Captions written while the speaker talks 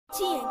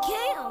Ladies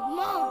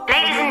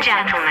and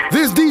gentlemen,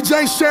 This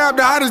DJ Shab,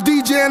 the hottest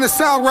DJ in the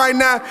South right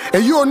now,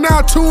 and you are now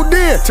tuned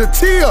in to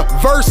Tia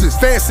versus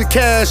Fancy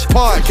Cash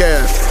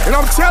podcast. And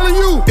I'm telling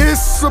you,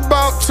 it's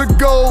about to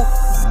go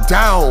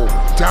down.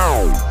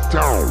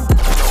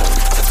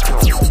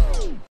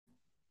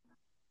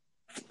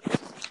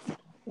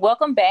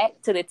 Welcome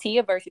back to the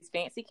Tia versus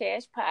Fancy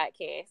Cash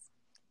podcast.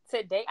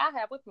 Today I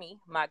have with me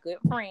my good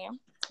friend,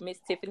 Miss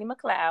Tiffany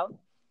McLeod.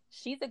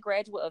 She's a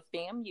graduate of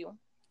FAMU.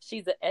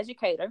 She's an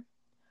educator,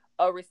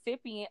 a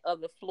recipient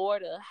of the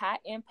Florida High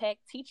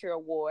Impact Teacher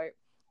Award,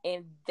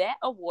 and that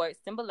award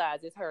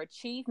symbolizes her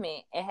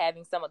achievement in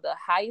having some of the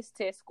highest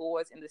test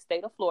scores in the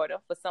state of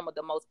Florida for some of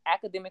the most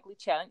academically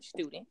challenged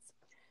students.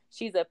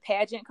 She's a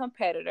pageant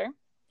competitor.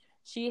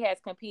 She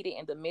has competed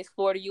in the Miss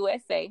Florida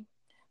USA,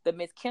 the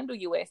Miss Kendall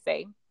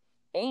USA,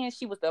 and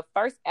she was the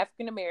first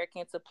African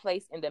American to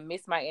place in the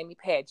Miss Miami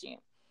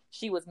pageant.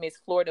 She was Miss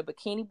Florida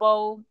Bikini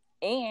Bowl,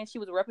 and she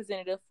was a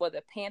representative for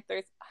the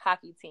Panthers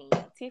hockey team.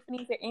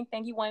 Tiffany, is there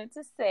anything you wanted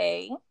to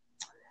say?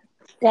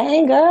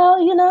 Dang, girl,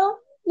 you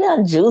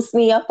done juiced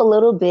me up a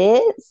little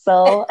bit.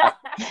 So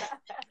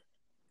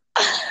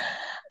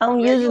I'm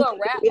usually you a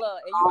rapper,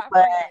 and you my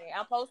friend.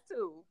 I'm supposed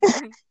to.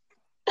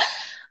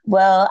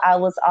 Well, I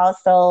was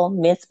also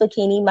Miss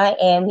Bikini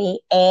Miami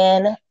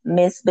and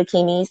Miss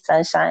Bikini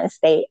Sunshine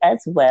State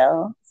as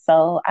well.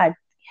 So I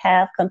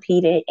have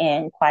competed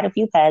in quite a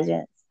few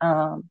pageants,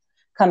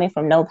 coming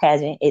from no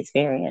pageant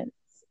experience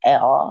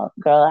at all.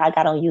 Girl, I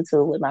got on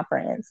YouTube with my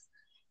friends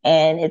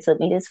and it took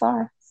me this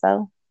far.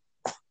 So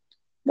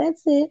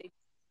that's it.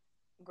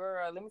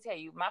 Girl, let me tell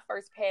you, my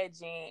first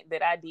pageant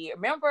that I did,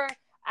 remember,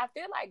 I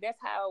feel like that's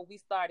how we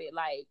started,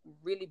 like,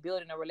 really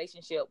building a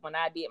relationship when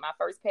I did my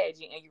first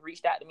pageant and you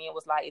reached out to me and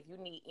was like, if you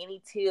need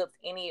any tips,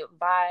 any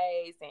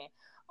advice, and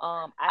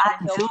I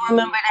can help do you.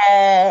 Remember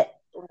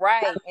that.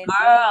 Right.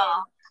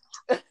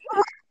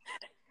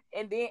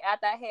 And then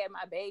after I had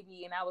my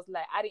baby, and I was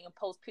like, I didn't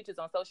post pictures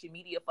on social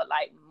media for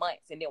like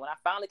months. And then when I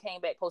finally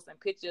came back posting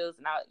pictures,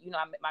 and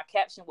my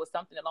caption was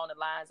something along the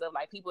lines of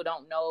like, people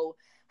don't know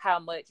how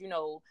much,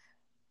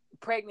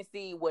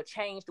 pregnancy will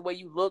change the way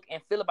you look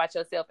and feel about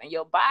yourself and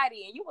your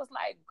body. And you was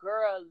like,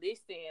 girl,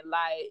 listen,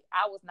 like,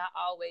 I was not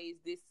always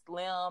this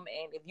slim.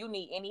 And if you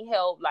need any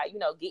help, like,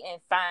 getting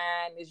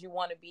fine as you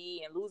want to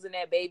be and losing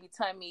that baby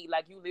tummy,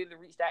 like, you literally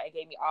reached out and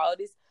gave me all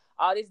this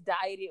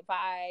diet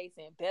advice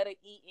and better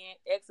eating,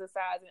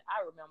 exercising.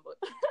 I remember.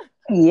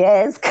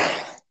 Yes.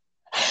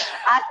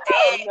 I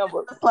did.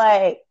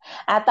 Like,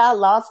 after I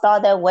lost all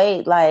that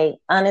weight, like,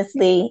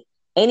 honestly,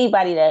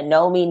 anybody that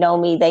know me,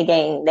 they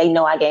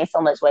know I gained so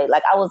much weight.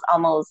 Like, I was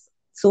almost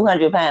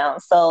 200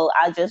 pounds. So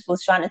I just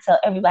was trying to tell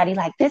everybody,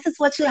 like, this is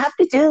what you have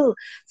to do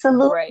to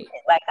lose. Right.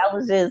 Like, I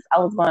was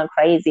going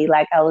crazy.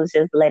 Like, I was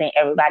just letting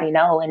everybody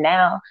know. And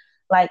now,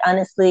 like,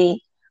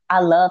 honestly,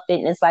 I love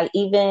fitness. Like,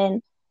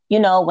 even,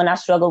 when I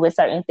struggle with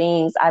certain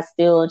things, I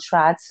still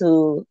try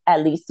to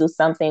at least do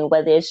something,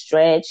 whether it's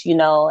stretch,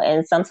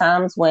 and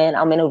sometimes when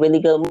I'm in a really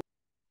good mood,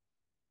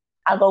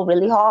 I go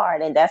really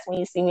hard. And that's when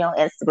you see me on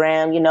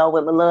Instagram,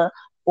 with my little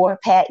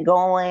 4-pack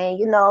going,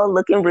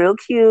 looking real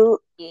cute.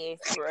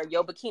 Yes, girl.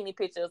 Your bikini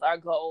pictures are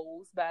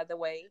goals, by the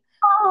way.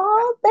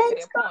 Oh,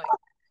 thanks.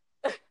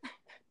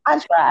 I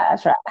try.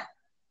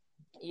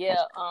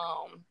 Yeah.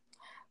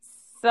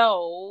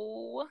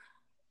 So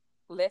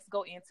let's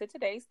go into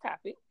today's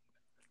topic.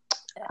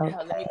 Okay.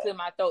 Let me clear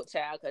my throat,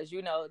 child, because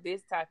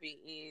this topic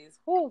is,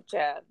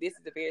 child, this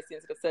is a very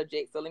sensitive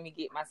subject. So let me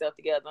get myself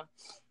together.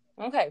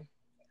 Okay.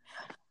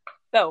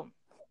 So,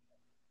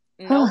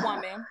 no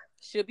woman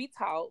should be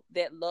taught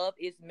that love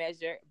is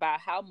measured by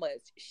how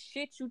much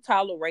shit you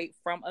tolerate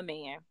from a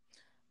man.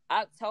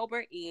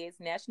 October is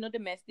National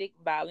Domestic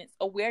Violence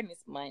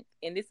Awareness Month,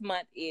 and this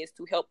month is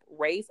to help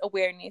raise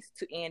awareness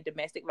to end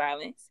domestic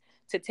violence,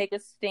 to take a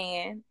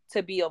stand,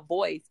 to be a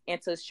voice, and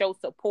to show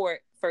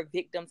support for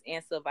victims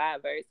and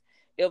survivors.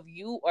 If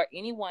you or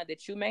anyone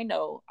that you may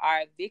know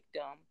are a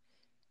victim,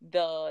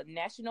 the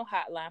national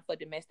hotline for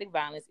domestic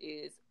violence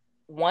is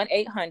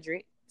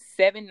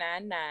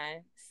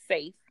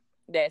 1-800-799-SAFE.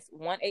 That's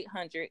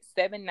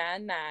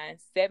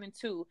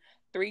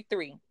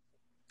 1-800-799-7233.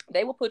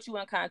 They will put you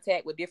in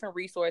contact with different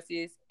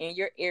resources in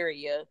your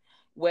area,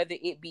 whether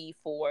it be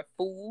for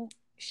food,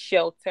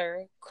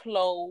 shelter,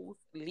 clothes,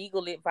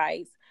 legal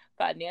advice,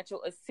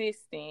 financial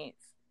assistance.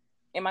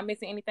 Am I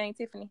missing anything,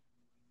 Tiffany?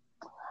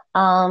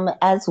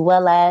 As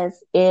well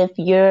as if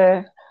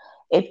you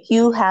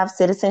have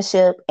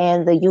citizenship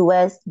in the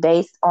U.S.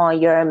 based on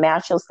your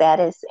marital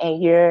status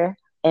and you're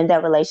in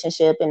that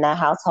relationship, in that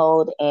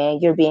household,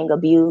 and you're being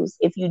abused,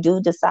 if you do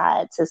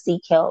decide to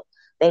seek help,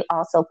 they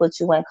also put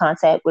you in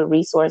contact with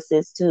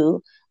resources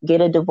to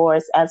get a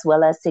divorce as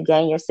well as to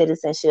gain your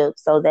citizenship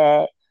so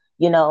that,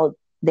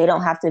 they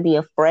don't have to be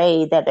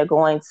afraid that they're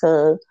going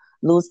to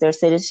lose their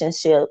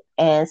citizenship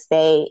and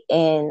stay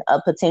in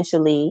a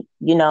potentially,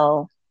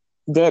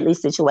 deadly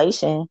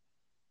situation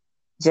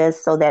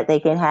just so that they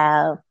can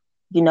have,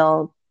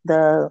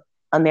 the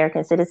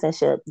American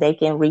citizenship, they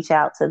can reach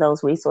out to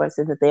those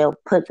resources that they'll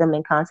put them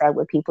in contact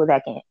with people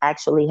that can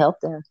actually help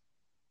them.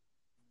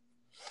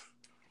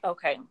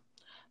 Okay.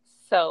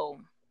 So,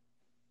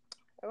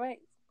 all right.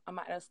 I'm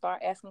about to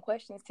start asking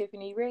questions.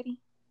 Tiffany, you ready?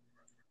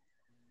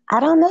 I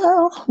don't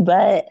know,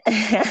 but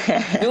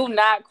do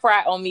not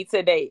cry on me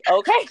today,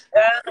 okay?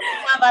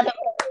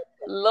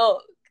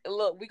 Look,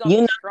 we're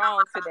gonna be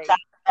strong today.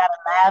 Gotta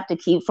laugh to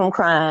keep from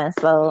crying.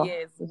 So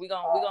yes, we're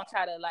gonna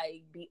try to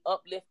like be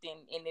uplifting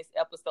in this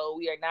episode.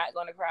 We are not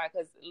gonna cry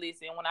because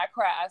listen, when I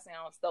cry, I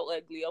sound so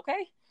ugly.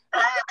 Okay.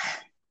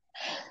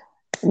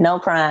 No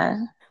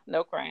crying.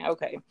 No crying.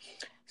 Okay.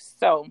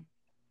 So,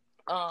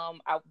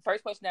 our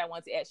first question that I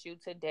wanted to ask you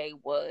today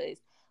was,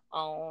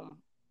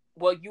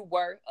 well, you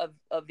were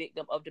a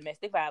victim of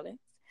domestic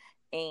violence,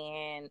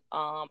 and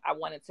I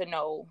wanted to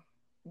know.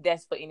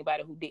 That's for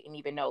anybody who didn't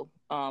even know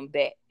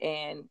that.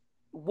 And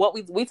what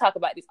we talk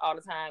about this all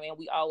the time, and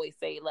we always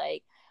say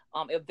like,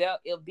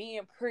 if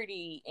being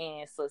pretty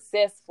and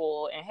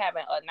successful and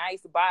having a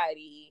nice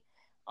body,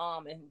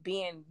 and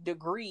being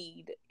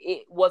degreed,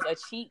 it was a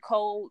cheat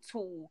code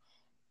to,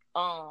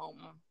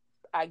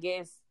 I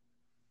guess,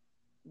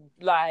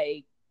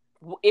 like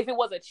if it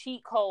was a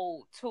cheat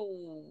code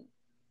to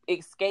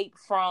escape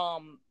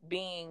from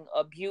being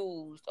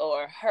abused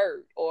or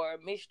hurt or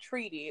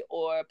mistreated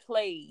or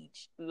played,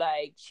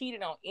 like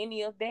cheated on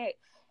any of that,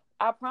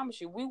 I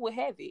promise you we would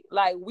have it.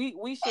 Like we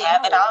should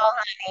have it all,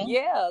 honey.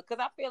 Yeah,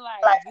 because I feel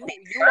like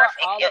you are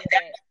all of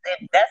that.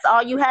 If that's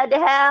all you had to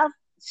have,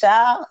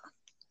 child,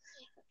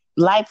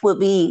 life would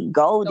be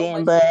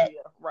golden. So but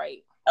easier.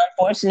 Right,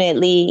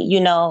 unfortunately,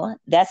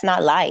 that's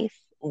not life.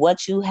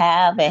 What you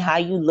have and how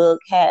you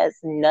look has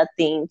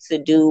nothing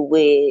to do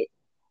with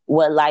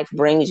what life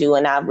brings you.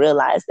 And I've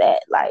realized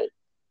that like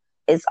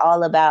it's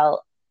all about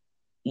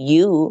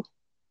you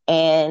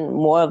and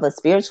more of a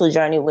spiritual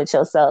journey with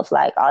yourself.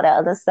 Like all that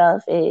other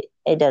stuff, it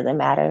doesn't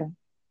matter.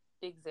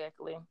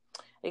 Exactly.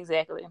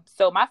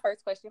 So my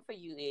first question for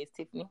you is,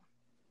 Tiffany,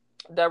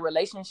 the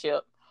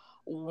relationship,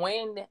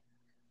 when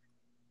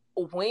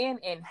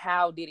and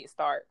how did it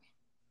start?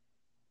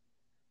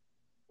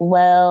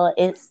 Well,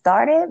 it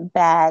started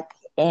back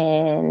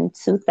in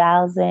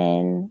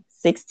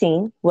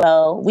 2016.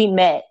 Well, we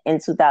met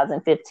in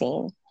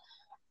 2015.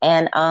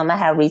 And I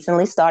had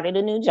recently started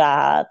a new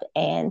job,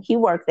 and he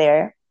worked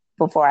there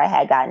before I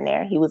had gotten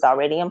there. He was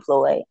already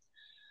employed.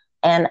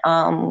 And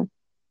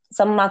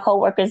some of my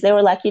coworkers, they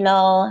were like,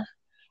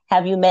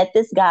 have you met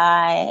this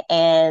guy?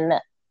 And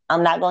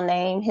I'm not going to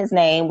name his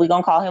name. We're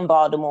going to call him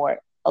Voldemort.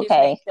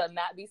 Okay. His name shall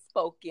not be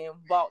spoken.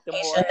 Voldemort.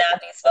 He shall not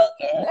be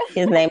spoken.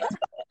 His name is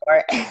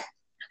Voldemort.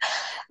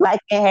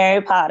 Like in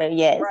Harry Potter,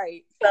 yes.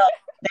 Right. So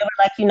they were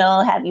like,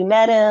 have you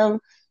met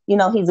him?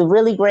 He's a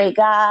really great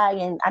guy,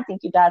 and I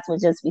think you guys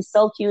would just be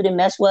so cute and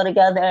mesh well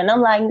together. And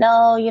I'm like,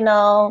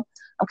 no,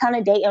 I'm kind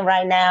of dating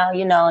right now,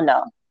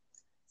 no.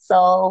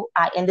 So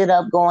I ended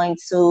up going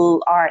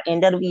to our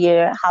end of the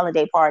year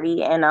holiday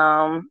party,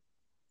 and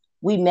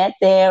we met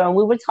there and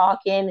we were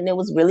talking, and it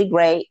was really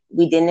great.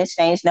 We didn't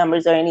exchange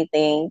numbers or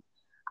anything.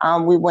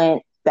 We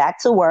went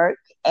back to work,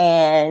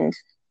 and,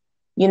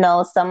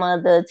 some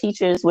of the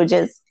teachers were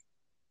just,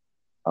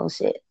 oh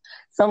shit.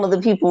 Some of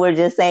the people were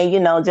just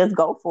saying, just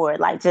go for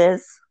it. Like,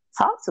 just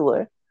talk to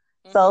her.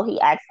 Mm-hmm. So he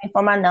asked me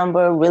for my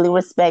number, really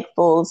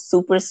respectful,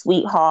 super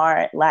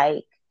sweetheart.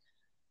 Like,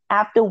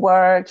 after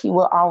work, he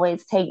would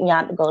always take me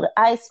out to go to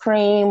ice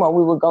cream, or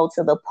we would go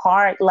to the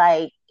park.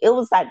 Like, it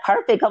was like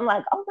perfect. I'm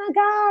like, oh my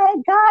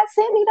God, God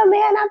sent me the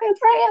man I've been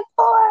praying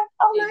for.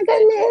 Oh my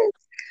goodness.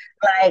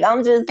 Like,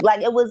 I'm just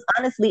like, it was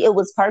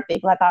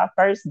perfect. Like, our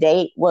first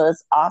date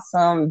was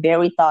awesome,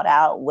 very thought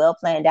out, well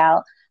planned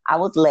out. I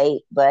was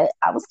late, but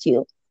I was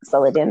cute,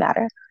 so it didn't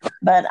matter.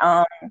 But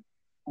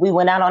we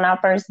went out on our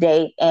first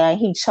date, and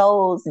he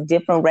chose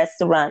different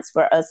restaurants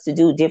for us to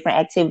do different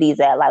activities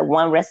at. Like,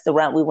 one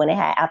restaurant, we went and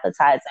had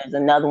appetizers.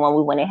 Another one,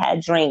 we went and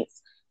had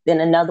drinks. Then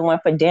another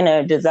one for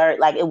dinner, dessert.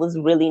 Like, it was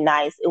really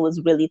nice. It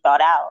was really thought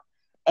out.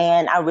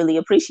 And I really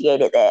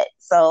appreciated that.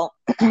 So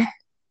it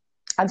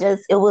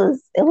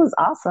was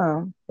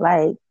awesome.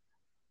 Like,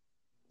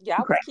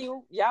 y'all was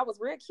cute. Y'all was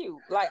real cute.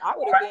 Like, I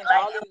would have been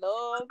all in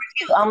love.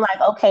 I'm like,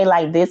 okay,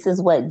 like, this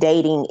is what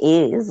dating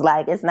is.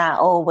 Like, it's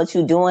not, what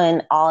you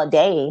doing all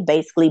day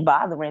basically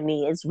bothering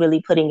me. It's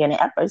really putting in an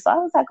effort. So I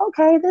was like,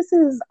 okay, this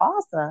is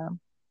awesome.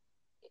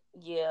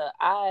 Yeah,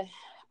 I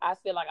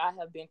feel like I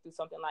have been through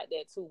something like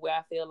that too, where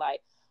I feel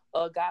like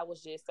a guy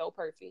was just so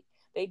perfect.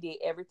 They did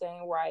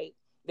everything right.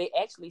 They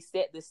actually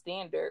set the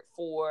standard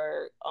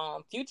for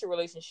future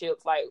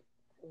relationships, like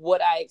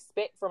what I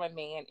expect from a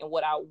man and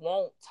what I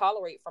won't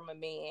tolerate from a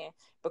man,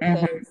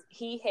 because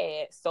he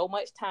had so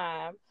much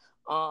time.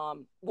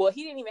 Well,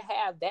 he didn't even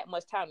have that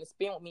much time to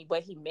spend with me,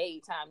 but he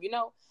made time,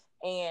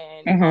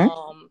 and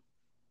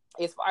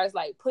as far as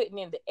like putting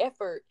in the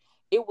effort,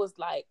 it was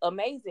like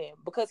amazing,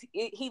 because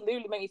he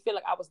literally made me feel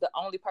like I was the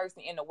only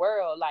person in the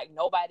world. Like,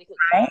 nobody could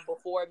come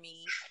before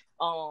me.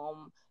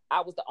 I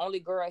was the only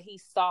girl he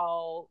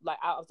saw. Like,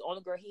 I was the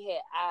only girl he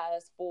had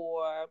eyes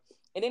for.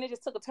 and then it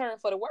just took a turn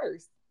for the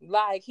worse.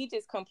 Like, he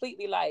just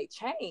completely like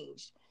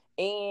changed,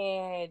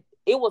 and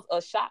it was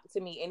a shock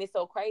to me. And it's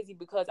so crazy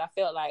because I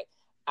felt like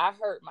I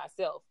hurt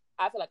myself.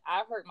 I feel like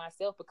I hurt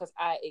myself because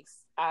I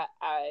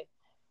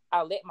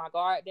let my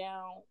guard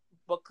down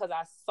because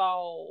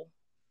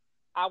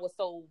I was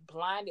so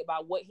blinded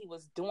by what he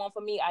was doing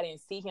for me. I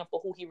didn't see him for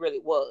who he really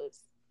was.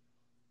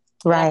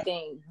 Right. And I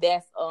think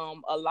that's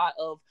a lot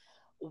of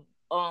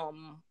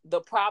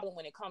the problem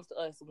when it comes to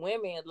us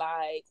women.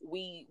 Like,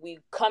 we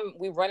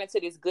run into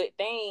this good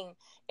thing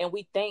and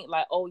we think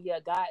like, oh yeah,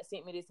 God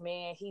sent me this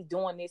man, he's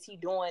doing this, he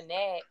doing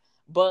that,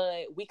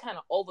 but we kind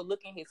of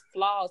overlooking his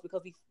flaws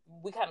because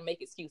we kind of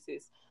make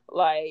excuses.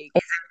 Like,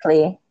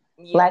 exactly.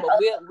 Yeah, like, but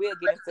we'll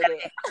get into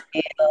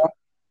that.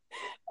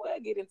 We'll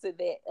get into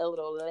that a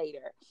little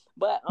later.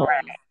 But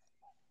right.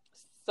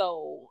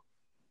 So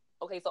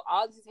okay, so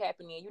all this is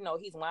happening,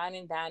 he's whining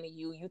and dining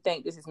you. You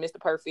think this is Mr.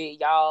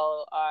 Perfect.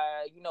 Y'all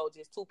are,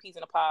 just two peas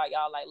in a pod.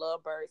 Y'all like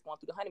lovebirds going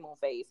through the honeymoon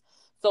phase.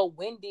 So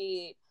when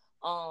did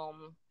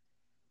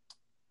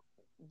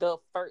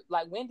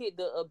when did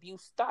the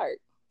abuse start?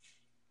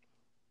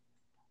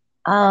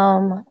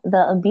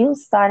 The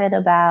abuse started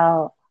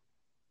about,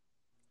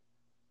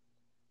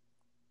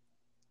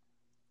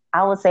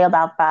 I would say,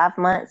 about 5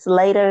 months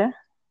later.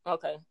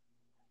 Okay.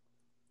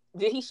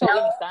 Did he show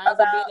any signs of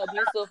being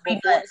abusive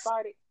before it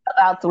started?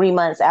 About 3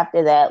 months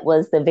after that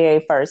was the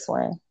very first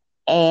one.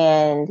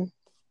 And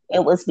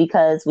it was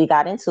because we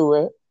got into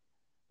it,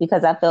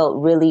 because I felt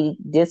really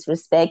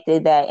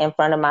disrespected that in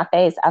front of my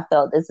face, I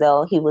felt as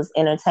though he was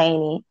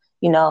entertaining,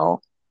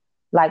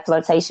 like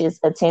flirtatious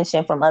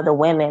attention from other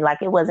women.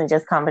 Like, it wasn't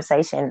just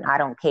conversation, I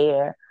don't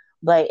care.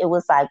 But it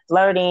was like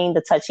flirting,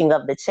 the touching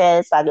of the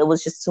chest. Like, it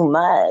was just too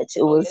much.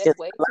 It was just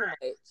way too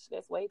much.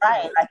 That's way too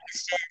much. Like,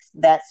 it's just,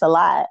 that's a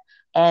lot.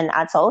 And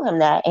I told him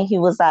that, and he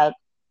was like,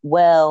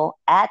 well,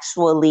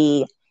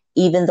 actually,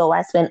 even though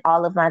I spend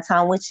all of my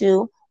time with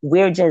you,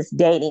 we're just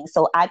dating,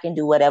 so I can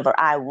do whatever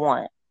I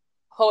want.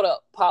 Hold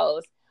up,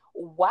 pause.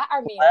 Why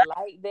are men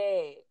like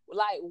that?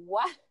 Like,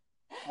 why?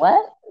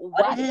 What?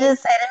 What did you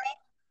just say to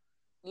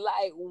me?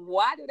 Like,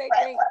 why do they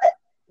think?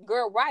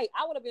 Girl, right.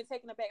 I would have been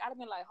taken aback. I'd have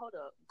been like, hold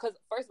up. Because,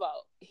 first of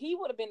all, he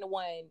would have been the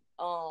one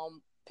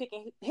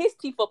picking his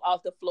teeth up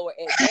off the floor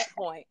at that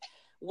point.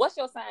 What's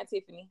your sign,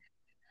 Tiffany?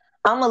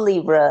 I'm a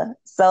Libra.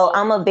 So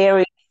I'm a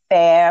very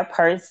fair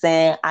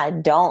person. I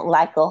don't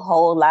like a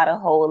whole lot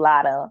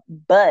of,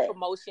 but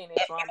promotion and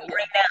drama. If you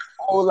bring that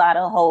whole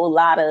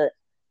lot of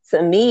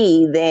to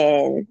me,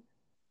 then,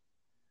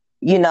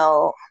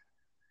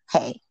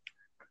 hey.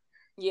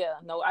 Yeah,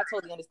 no, I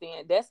totally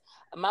understand. That's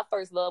my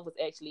first love was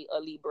actually a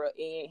Libra,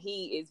 and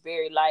he is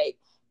very like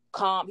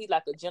calm. He's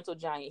like a gentle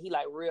giant. He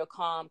like real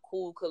calm,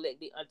 cool,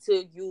 collected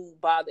until you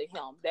bother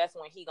him. That's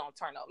when he gonna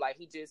turn up. Like,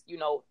 he just,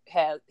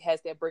 has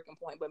that breaking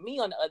point. But me,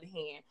 on the other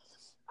hand,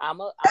 I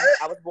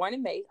was born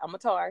in May. I'm a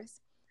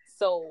Taurus,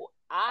 so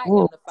I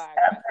am the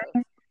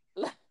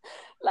firecracker.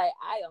 Like,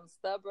 I am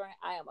stubborn.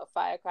 I am a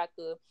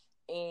firecracker,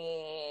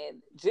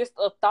 and just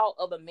a thought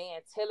of a man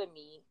telling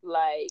me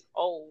like,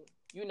 oh,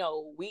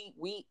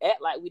 we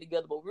act like we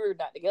together, but we're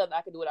not together.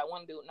 I can do what I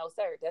want to do. No,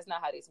 sir, that's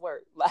not how this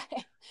works. Like,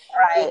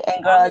 right.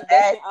 And girl, I'm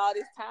investing all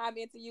this time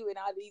into you, and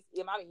all these,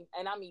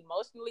 and I'm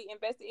emotionally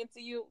invested into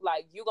you.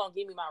 Like, you gonna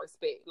give me my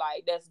respect.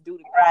 Like, that's due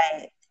to me.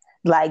 Right.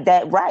 Like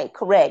that, right,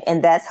 correct.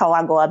 And that's how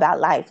I go about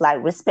life.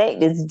 Like,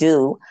 respect is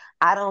due.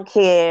 I don't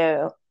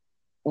care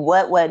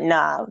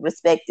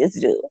respect is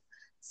due.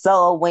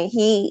 So when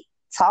he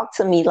talked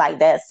to me like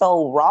that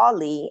so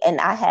rawly,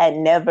 and I had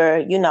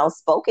never,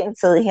 spoken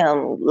to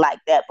him like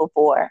that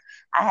before.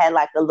 I had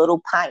like a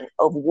little pint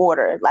of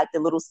water, like the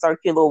little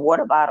circular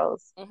water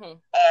bottles. Mm-hmm. And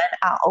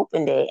I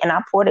opened it and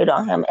I poured it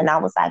on him, and I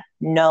was like,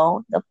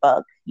 no, the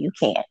fuck, you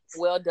can't.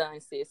 Well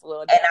done, sis.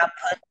 Well done. And I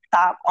put the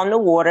top on the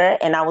water,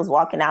 and I was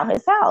walking out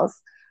his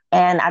house.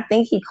 And I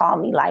think he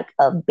called me like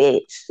a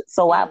bitch.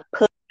 So I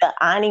put the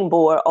ironing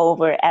board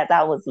over as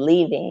I was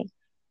leaving.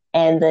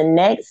 And the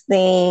next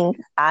thing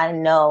I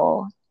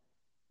know,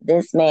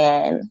 this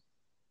man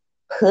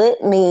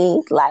put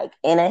me like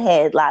in a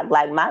headlock,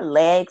 like my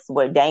legs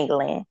were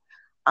dangling.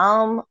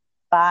 I'm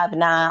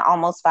 5'9",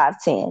 almost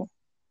 5'10".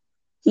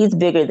 He's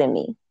bigger than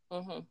me,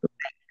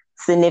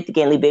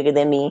 significantly bigger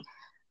than me.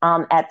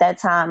 At that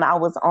time, I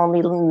was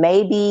only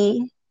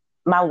maybe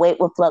my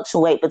weight would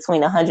fluctuate between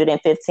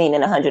 115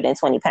 and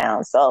 120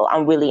 pounds. So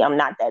I'm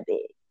not that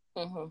big.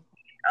 Mm-hmm.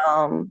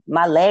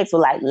 My legs were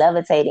like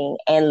levitating,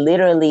 and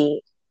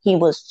literally he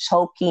was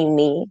choking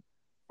me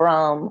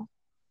from,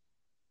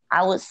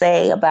 I would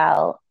say,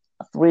 about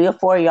 3 or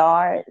 4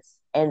 yards.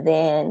 And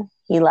then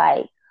he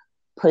like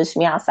pushed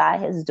me outside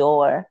his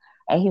door,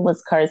 and he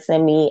was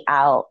cursing me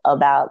out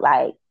about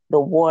like the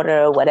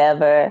water or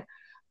whatever.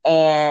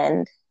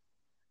 And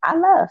I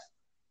left.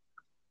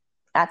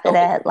 After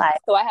that, like,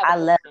 so I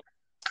left.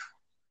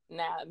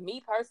 Now,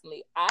 me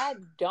personally, I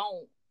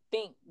don't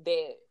think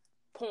that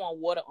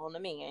pouring water on a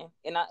man,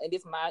 and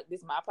this my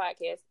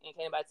podcast, and can't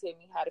anybody tell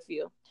me how to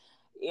feel.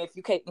 in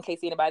case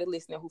anybody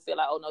listening who feel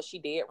like, oh no, she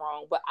did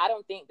wrong, but I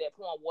don't think that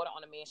pouring water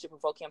on a man should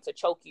provoke him to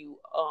choke you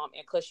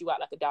and cuss you out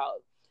like a dog.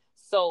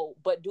 So,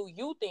 but do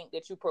you think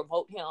that you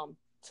provoked him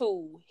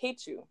to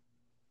hit you?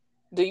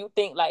 Do you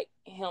think like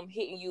him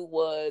hitting you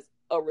was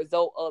a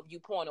result of you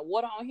pouring the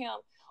water on him,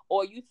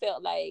 or do you feel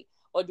like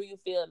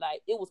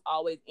it was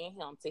always in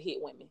him to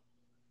hit women?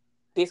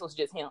 This was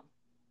just him.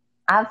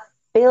 I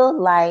feel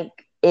like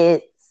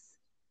I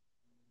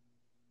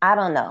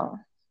don't know.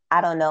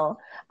 I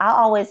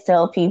always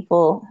tell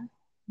people,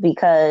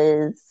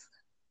 because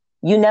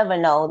you never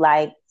know,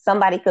 like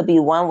somebody could be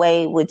one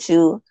way with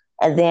you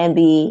and then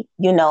be,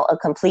 a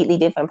completely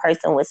different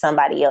person with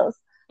somebody else.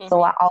 Mm-hmm.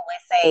 So I always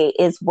say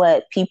it's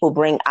what people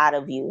bring out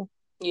of you.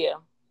 Yeah.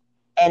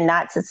 And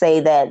not to say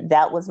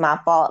that was my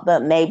fault,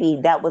 but maybe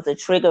that was a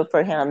trigger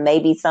for him.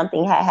 Maybe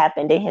something had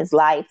happened in his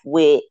life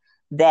with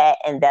that,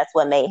 and that's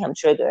what made him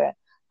trigger.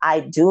 I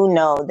do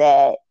know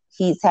that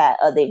he's had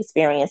other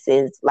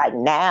experiences. Like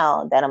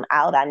now that I'm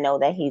out, I know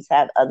that he's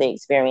had other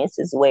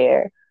experiences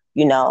where,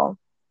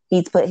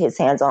 he's put his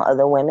hands on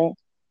other women.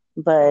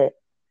 But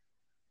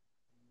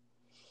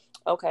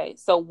okay,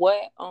 so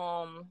what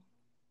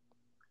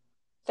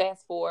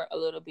fast forward a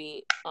little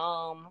bit,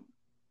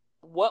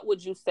 what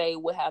would you say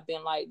would have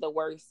been like the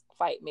worst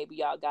fight maybe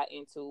y'all got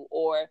into?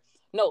 Or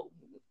no,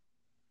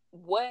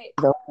 what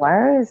the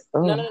worst?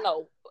 Ooh.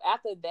 No.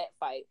 After that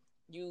fight,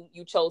 you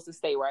chose to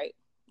stay, right?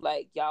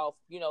 Like y'all,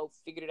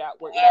 figured it out,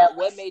 worked it out.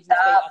 What made you stay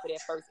after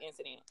that first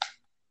incident?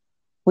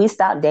 We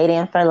stopped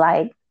dating for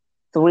like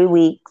 3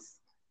 weeks.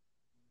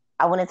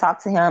 I wouldn't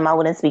talk to him. I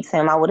wouldn't speak to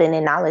him. I wouldn't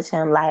acknowledge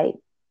him. Like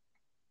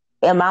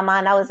in my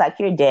mind, I was like,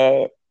 "You're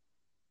dead."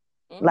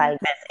 Mm-hmm. Like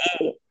that's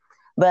it.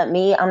 But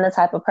me, I'm the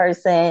type of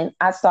person,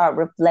 I start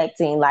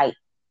reflecting, like,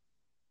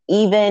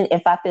 even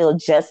if I feel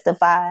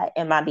justified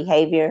in my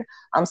behavior,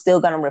 I'm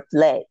still going to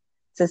reflect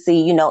to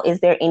see, is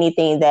there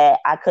anything that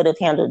I could have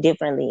handled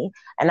differently?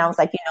 And I was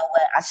like, you know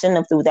what? I shouldn't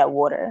have threw that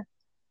water.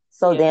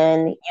 So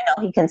then,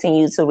 he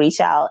continued to reach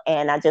out,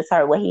 and I just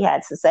heard what he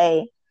had to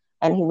say.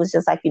 And he was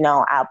just like,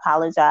 I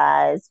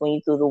apologize when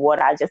you threw the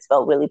water. I just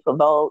felt really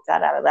provoked, da,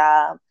 da, da,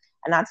 da.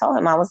 And I told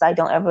him, I was like,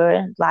 don't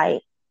ever,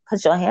 like,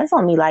 put your hands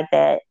on me like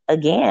that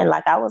again.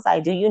 Like, I was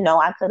like, do you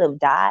know I could have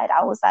died?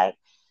 I was like,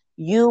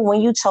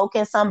 when you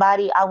choking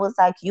somebody, I was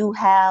like, you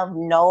have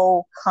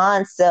no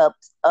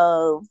concept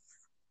of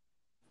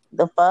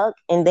the fuck.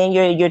 And then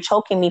you're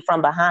choking me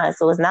from behind.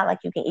 So it's not like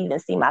you can even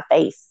see my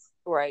face.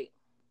 Right.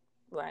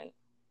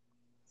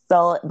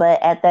 So,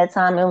 but at that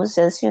time it was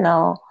just,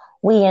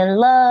 we in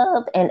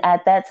love. And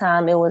at that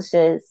time it was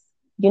just,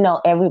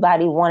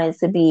 everybody wanted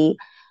to be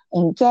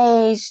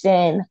engaged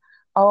and,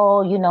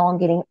 oh, I'm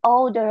getting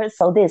older,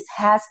 so this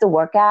has to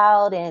work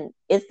out. And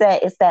it's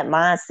that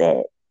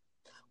mindset.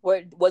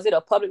 Was it a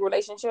public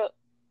relationship?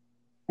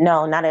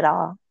 No, not at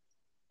all.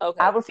 Okay.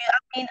 I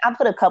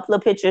put a couple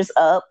of pictures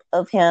up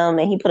of him,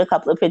 and he put a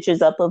couple of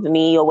pictures up of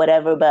me or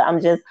whatever, but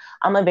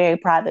I'm a very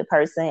private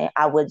person.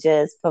 I would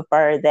just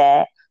prefer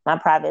that my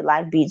private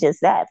life be just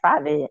that,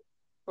 private.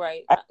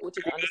 Right, which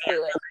is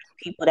understood.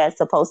 People that's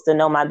supposed to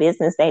know my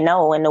business, they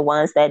know, and the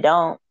ones that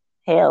don't,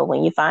 hell,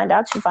 when you find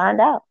out, you find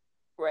out.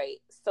 Right.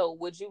 So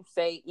would you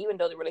say, even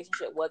though the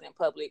relationship wasn't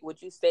public,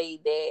 would you say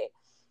that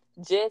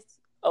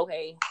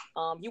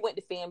you went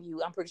to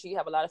FAMU, I'm pretty sure you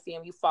have a lot of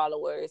FAMU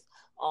followers,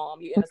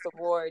 you're in a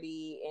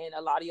sorority, and a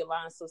lot of your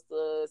line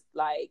sisters,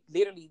 like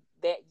literally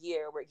that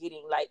year, were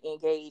getting like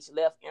engaged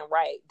left and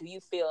right. Do you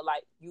feel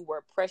like you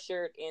were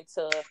pressured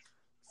into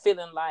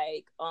feeling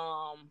like,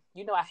 I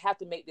have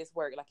to make this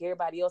work, like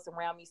everybody else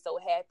around me so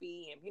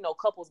happy, and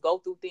couples go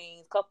through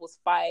things, couples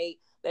fight,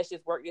 let's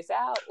just work this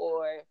out?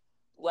 Or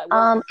like,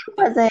 it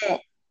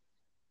wasn't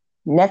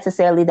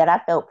necessarily that I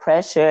felt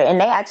pressure.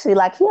 And they actually,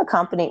 like, he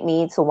accompanied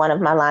me to one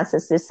of my line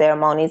sisters'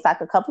 ceremonies.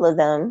 Like, a couple of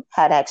them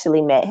had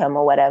actually met him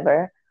or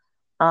whatever.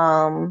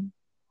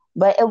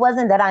 But it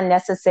wasn't that I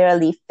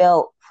necessarily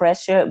felt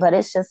pressure, but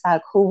it's just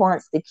like, who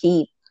wants to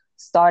keep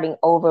starting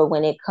over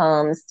when it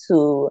comes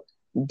to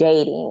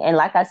dating? And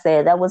like I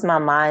said, that was my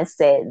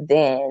mindset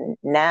then.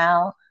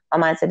 Now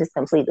my mindset is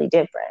completely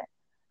different.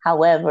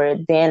 However,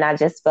 then I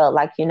just felt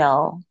like,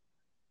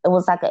 it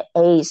was like an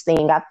age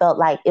thing. I felt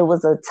like it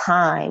was a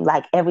time,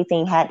 like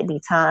everything had to be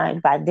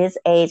timed. By this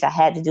age, I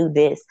had to do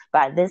this.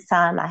 By this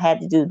time, I had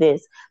to do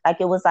this.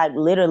 Like, it was like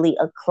literally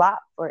a clock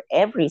for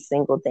every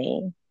single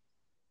thing,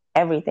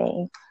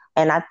 everything.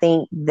 And I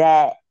think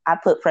that I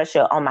put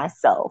pressure on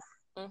myself.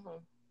 Mm-hmm.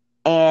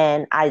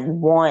 And I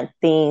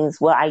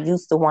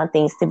used to want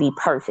things to be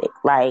perfect.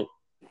 Like,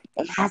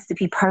 it has to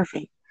be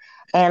perfect.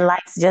 And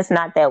life's just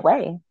not that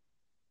way.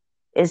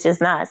 It's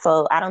just not.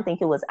 So I don't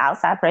think it was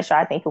outside pressure.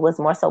 I think it was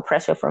more so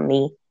pressure from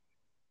me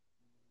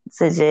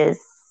to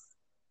just,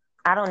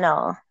 I don't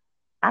know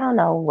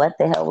what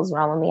the hell was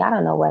wrong with me. I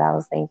don't know what I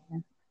was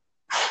thinking.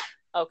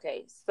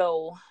 Okay,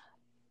 so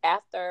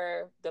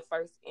after the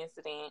first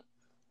incident,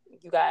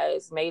 you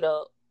guys made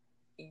up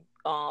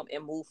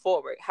and moved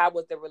forward. How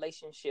was the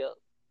relationship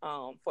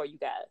for you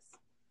guys?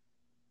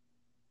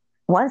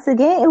 Once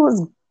again, it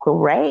was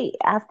great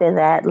after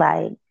that.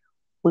 Like,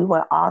 We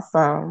were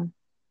awesome.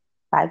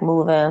 Like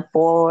moving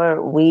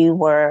forward, we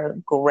were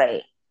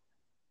great.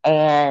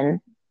 And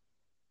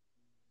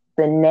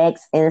the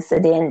next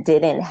incident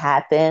didn't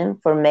happen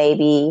for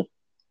maybe,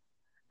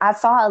 I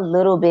saw a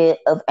little bit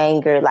of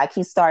anger. Like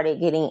he started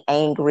getting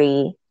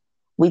angry.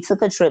 We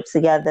took a trip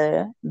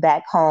together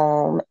back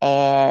home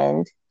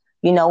and,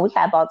 you know, we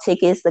had bought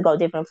tickets to go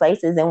different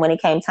places. And when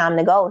it came time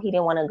to go, he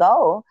didn't want to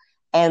go.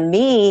 And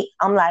me,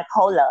 I'm like,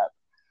 hold up.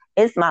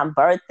 It's my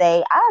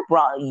birthday. I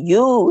brought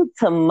you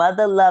to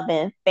Mother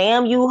Loving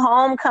FAMU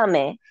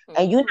homecoming.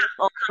 And you're not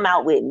going to come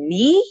out with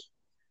me?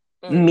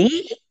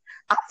 Me?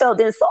 I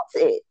felt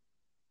insulted.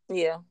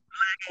 Yeah.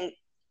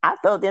 I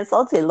felt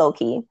insulted,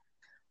 low-key.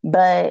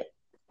 But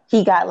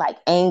he got like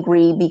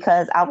angry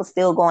because I was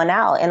still going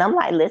out. And I'm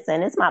like,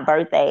 listen, it's my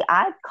birthday.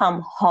 I've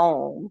come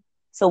home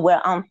to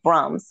where I'm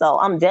from. So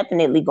I'm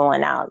definitely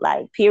going out,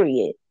 like,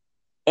 period.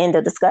 End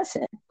of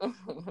discussion.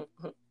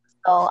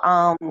 So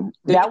do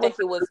you think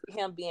it was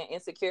him being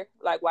insecure?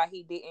 Like why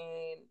he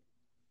didn't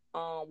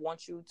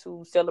want you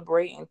to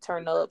celebrate and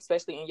turn up,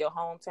 especially in your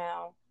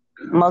hometown?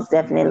 Most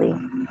definitely.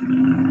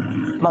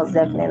 Most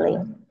definitely.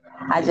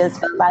 I just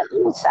felt like,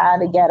 ooh,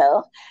 child of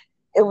ghetto.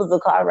 It was a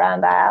car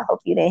riding by. I hope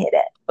you didn't hear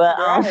that. But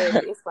girl, I heard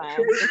it. It's fine.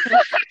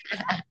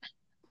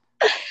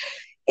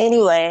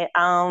 Anyway,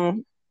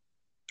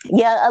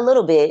 yeah, a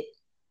little bit.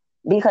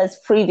 Because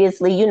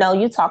previously, you know,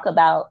 you talk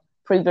about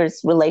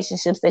previous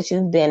relationships that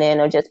you've been in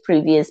or just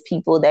previous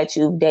people that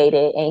you've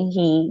dated. And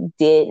he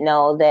did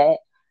know that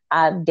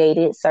I've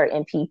dated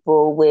certain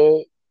people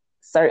with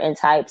certain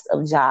types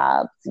of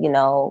jobs, you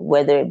know,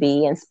 whether it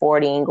be in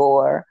sporting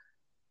or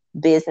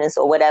business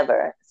or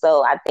whatever.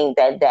 So I think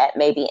that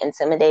maybe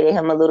intimidated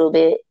him a little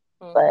bit,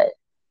 but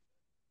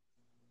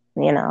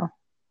you know,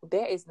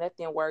 there is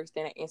nothing worse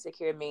than an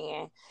insecure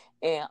man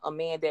and a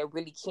man that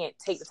really can't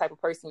take the type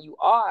of person you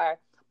are.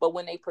 But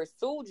when they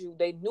pursued you,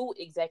 they knew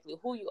exactly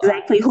who you are.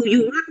 Exactly who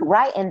you are.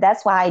 Right. And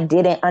that's why I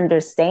didn't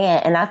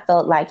understand. And I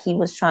felt like he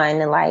was trying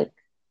to like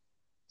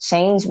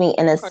change me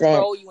in a sense.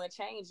 Control you and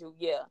change you.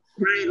 Yeah.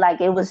 Right. Like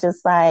it was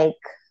just like,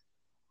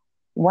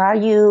 why are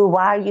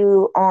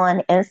you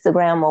on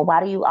Instagram, or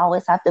why do you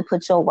always have to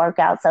put your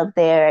workouts up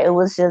there? It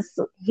was just,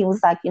 he was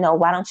like, you know,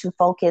 why don't you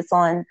focus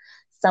on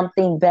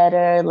something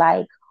better,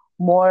 like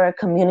more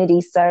community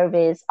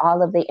service,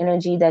 all of the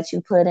energy that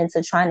you put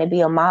into trying to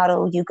be a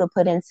model, you could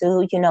put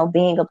into, you know,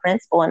 being a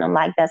principal. And I'm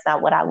like, that's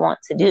not what I want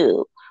to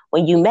do.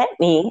 When you met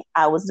me,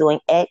 I was doing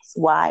X,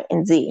 Y,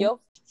 and Z. Yep.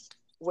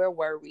 Where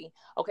were we?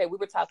 Okay, we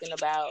were talking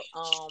about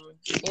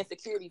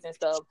insecurities and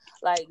stuff.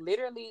 Like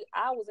literally,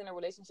 I was in a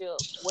relationship.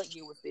 What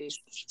year was this?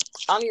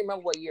 I don't even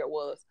remember what year it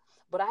was.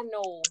 But I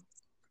know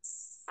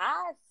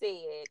I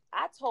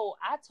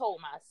told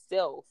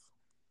myself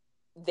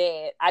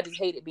that I just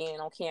hated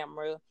being on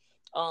camera.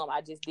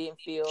 I just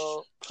didn't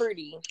feel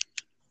pretty.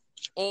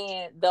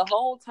 And the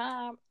whole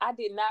time, I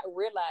did not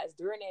realize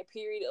during that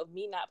period of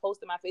me not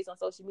posting my face on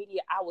social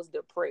media, I was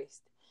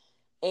depressed.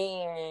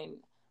 And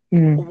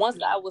once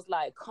I was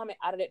like coming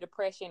out of that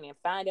depression and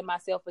finding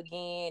myself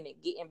again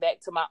and getting back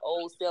to my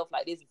old self,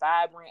 like this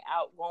vibrant,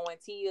 outgoing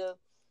Tia,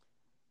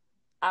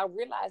 I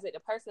realized that the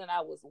person that I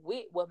was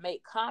with would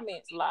make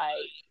comments like,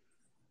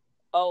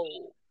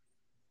 oh,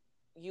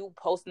 you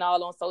posting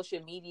all on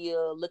social media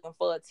looking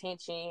for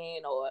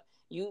attention, or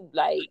you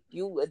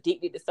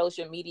addicted to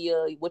social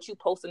media, what you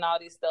posting all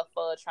this stuff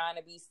for, trying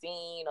to be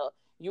seen, or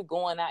you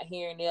going out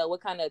here and there,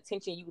 what kind of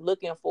attention you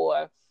looking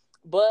for?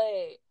 But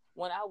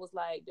when I was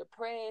like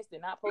depressed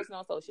and not posting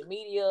on social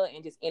media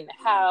and just in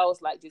the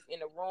house, like just in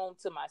the room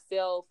to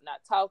myself, not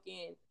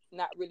talking,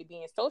 not really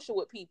being social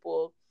with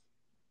people,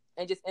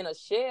 and just in a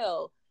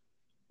shell,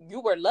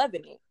 you were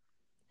loving it.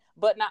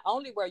 But not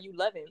only were you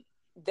loving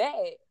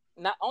that,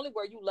 not only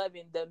were you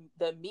loving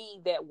the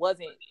me that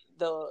wasn't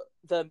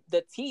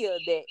the Tia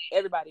that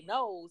everybody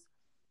knows,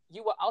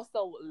 you were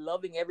also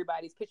loving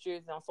everybody's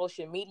pictures on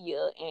social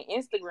media and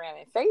Instagram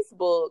and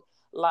Facebook,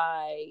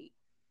 like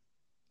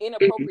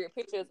inappropriate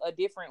pictures of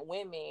different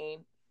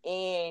women.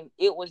 And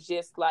it was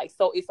just like,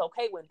 so it's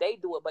okay when they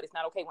do it, but it's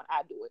not okay when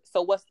I do it.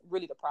 So what's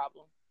really the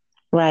problem?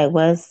 Right.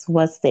 What's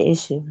the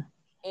issue?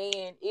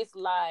 And it's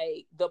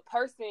like the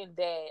person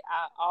that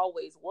I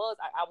always was.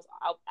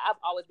 I've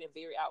always been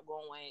very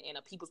outgoing and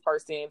a people's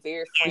person,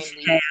 very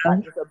friendly,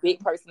 like with a big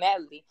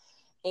personality.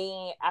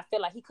 And I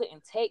feel like he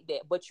couldn't take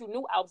that. But you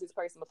knew I was this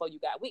person before you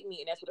got with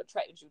me, and that's what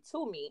attracted you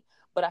to me.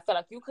 But I felt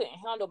like you couldn't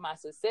handle my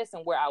success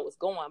and where I was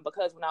going,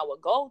 because when I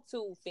would go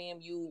to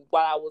FAMU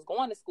while I was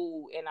going to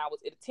school and I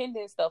was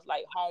attending stuff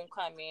like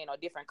homecoming or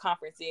different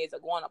conferences or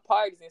going to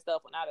parties and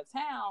stuff when out of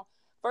town,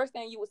 first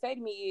thing you would say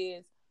to me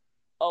is,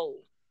 oh,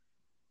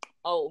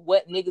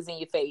 what niggas in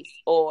your face,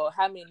 or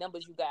how many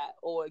numbers you got,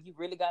 or you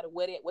really got to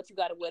wear that? What you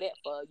got to wear that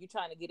for? You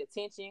trying to get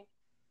attention?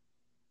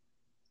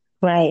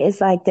 Right. It's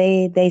like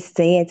they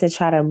say it to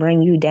try to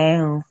bring you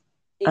down.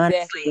 Exactly.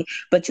 Honestly,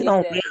 but you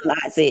don't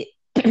realize it.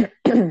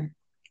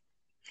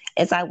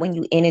 It's like when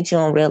you in it, you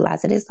don't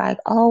realize it. It's like,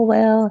 oh,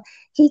 well,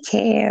 he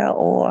care,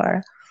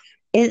 or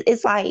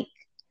it's like,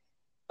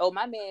 oh,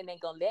 my man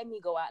ain't gonna let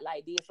me go out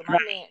like this. So my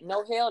man,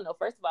 no, hell no.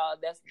 First of all,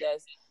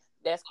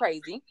 that's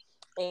crazy.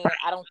 And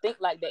I don't think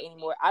like that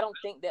anymore. I don't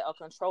think that a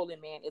controlling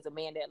man is a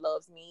man that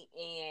loves me.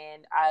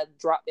 And I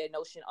dropped that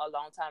notion a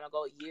long time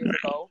ago, years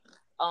ago.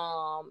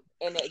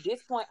 And at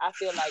this point, I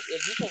feel like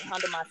if you can't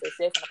handle my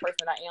success and the person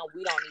that I am,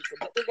 we don't need to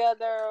be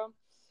together.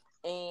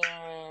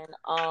 And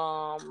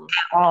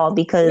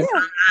because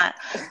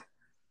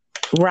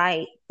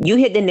right, you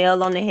hit the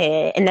nail on the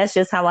head, and that's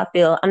just how I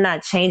feel. I'm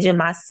not changing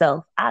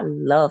myself. I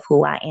love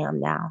who I am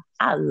now.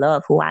 I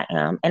love who I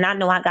am, and I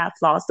know I got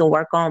flaws to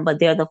work on, but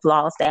they're the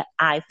flaws that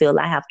I feel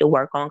I have to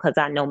work on because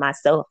I know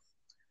myself.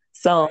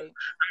 So I'm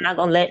not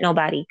gonna let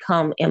nobody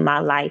come in my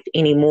life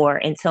anymore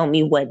and tell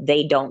me what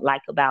they don't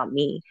like about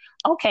me.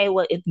 Okay,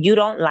 well, if you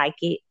don't like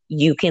it,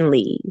 you can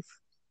leave.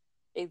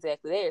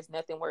 Exactly. There's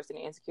nothing worse than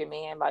an insecure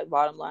man, like,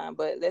 bottom line.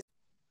 But let's.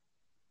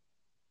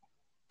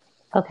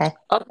 Okay.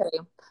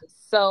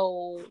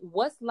 So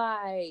what's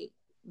like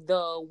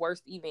the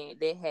worst event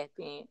that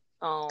happened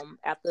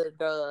after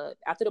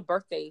the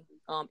birthday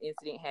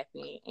incident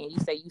happened, and you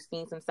say you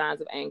seen some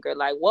signs of anger?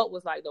 Like, what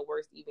was like the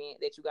worst event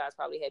that you guys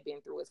probably had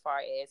been through as far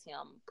as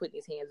him putting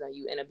his hands on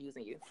you and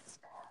abusing you?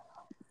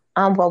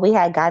 Well, we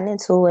had gotten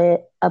into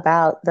it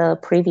about the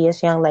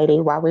previous young lady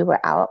while we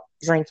were out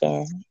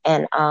drinking,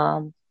 and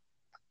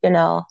you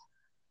know,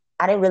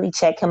 I didn't really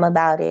check him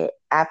about it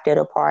after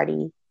the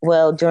party.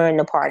 Well, during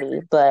the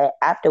party, but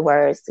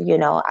afterwards,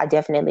 I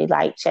definitely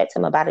like checked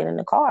him about it in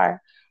the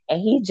car, and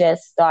he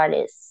just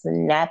started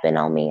snapping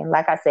on me. And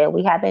like I said,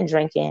 we had been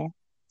drinking.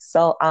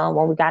 So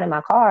when we got in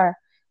my car,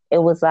 it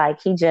was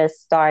like he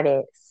just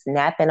started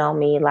snapping on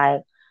me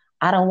like,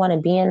 I don't want to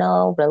be in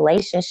a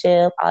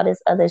relationship, all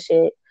this other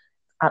shit.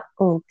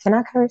 Ooh, can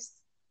I curse?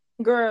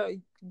 Girl,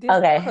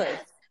 okay.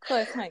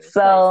 Cuss, honey.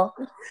 So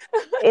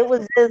it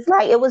was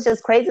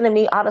just crazy to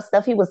me, all the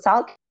stuff he was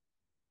talking.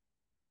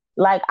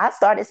 Like, I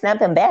started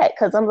snapping back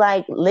because I'm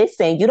like,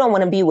 listen, you don't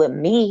want to be with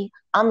me.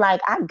 I'm like,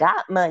 I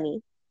got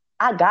money.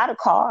 I got a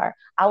car.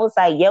 I was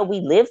like, yeah, we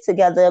live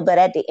together, but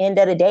at the end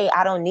of the day,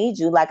 I don't need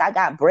you. Like, I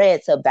got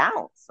bread to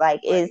bounce.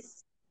 Like,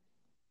 it's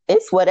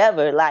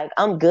whatever. Like,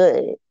 I'm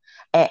good.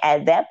 And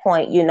at that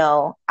point,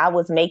 I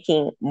was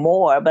making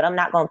more, but I'm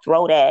not going to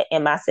throw that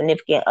in my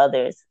significant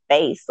other's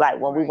face. Like,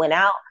 when we went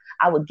out,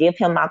 I would give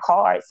him my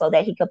card so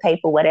that he could pay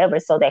for whatever,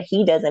 so that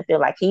he doesn't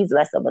feel like he's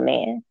less of a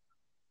man.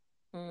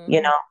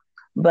 Mm-hmm.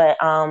 But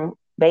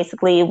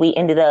basically we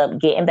ended up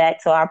getting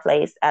back to our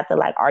place after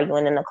like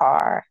arguing in the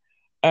car,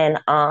 and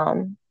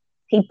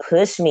he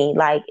pushed me.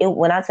 Like,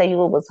 when I tell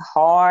you it was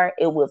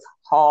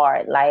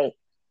hard. Like,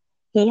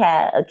 he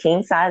had a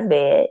king size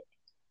bed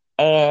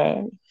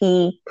and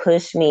he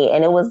pushed me,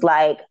 and it was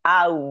like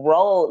I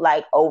rolled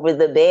like over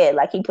the bed.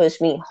 Like, he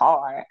pushed me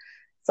hard.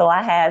 So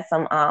I had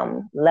some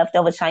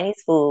leftover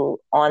Chinese food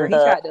on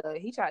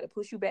he tried to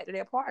push you back to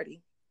that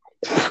party.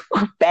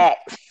 Back.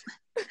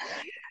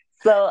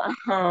 So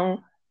I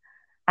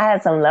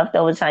had some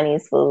leftover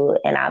Chinese food,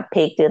 and I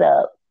picked it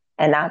up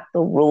and I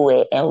threw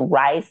it, and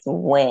rice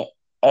went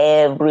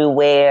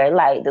everywhere,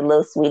 like the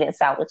little sweet and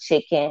sour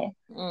chicken.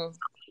 He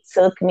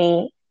took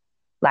me,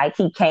 like,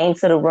 he came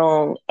to the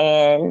room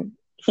and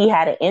he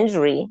had an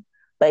injury,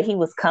 but he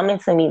was coming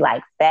to me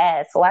like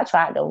fast. So I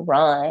tried to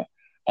run,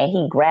 and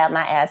he grabbed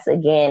my ass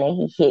again, and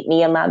he hit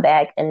me in my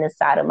back and the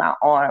side of my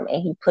arm,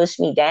 and he pushed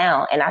me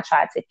down, and I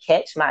tried to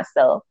catch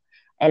myself.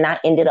 And I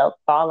ended up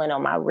falling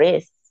on my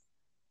wrist.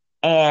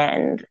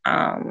 And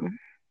I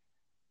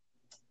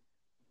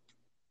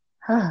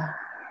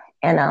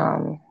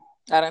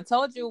done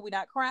told you we're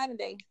not crying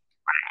today.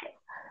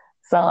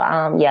 So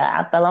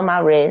I fell on my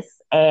wrist,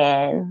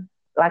 and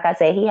like I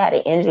said, he had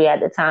an injury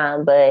at the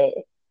time, but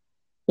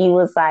he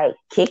was like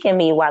kicking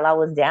me while I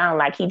was down.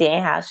 Like, he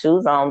didn't have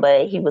shoes on,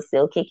 but he was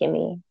still kicking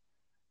me.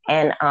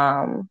 And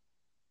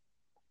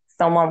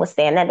someone was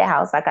staying at the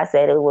house. Like I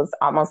said, it was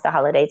almost the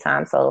holiday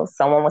time. So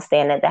someone was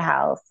staying at the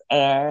house,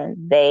 and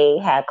they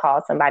had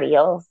called somebody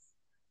else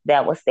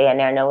that was staying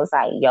there. And it was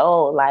like,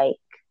 yo, like,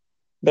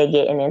 they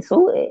getting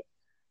into it.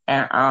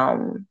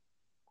 And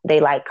they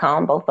like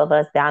calmed both of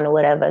us down or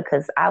whatever,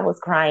 because I was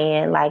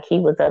crying. Like, he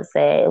was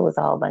upset. It was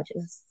a whole bunch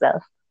of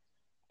stuff.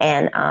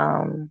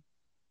 And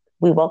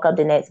we woke up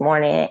the next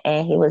morning,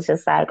 and he was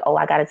just like, oh,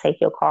 I got to take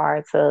your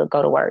car to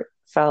go to work.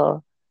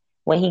 So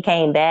when he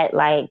came back,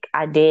 like,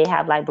 I did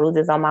have like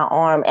bruises on my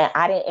arm, and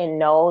I didn't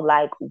know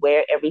like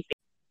where everything.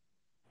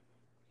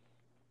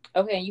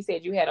 Okay, and you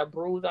said you had a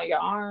bruise on your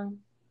arm?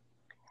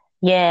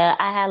 Yeah,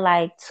 I had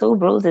like 2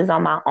 bruises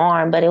on my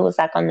arm, but it was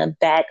like on the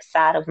back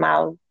side of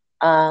my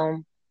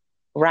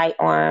right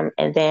arm,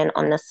 and then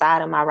on the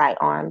side of my right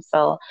arm.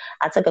 So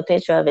I took a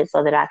picture of it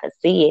so that I could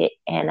see it,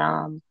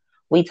 and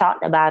we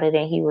talked about it,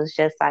 and he was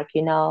just like,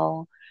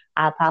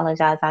 I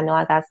apologize. I know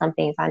I got some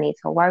things I need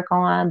to work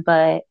on,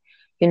 but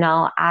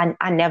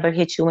I never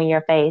hit you in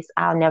your face.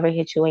 I'll never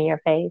hit you in your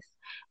face.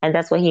 And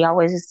that's what he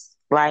always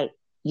like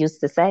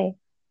used to say.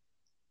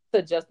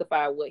 To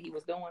justify what he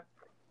was doing?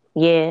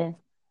 Yeah.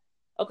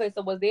 Okay,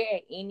 so was there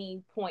at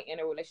any point in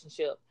a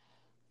relationship,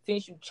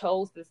 since you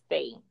chose to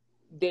stay,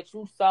 that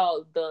you saw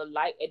the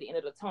light at the end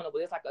of the tunnel?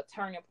 Was it like a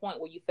turning point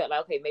where you felt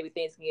like, okay, maybe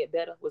things can get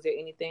better? Was there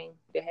anything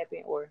that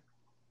happened, or?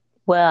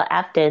 Well,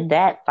 after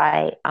that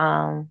fight,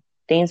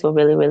 things were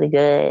really, really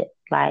good.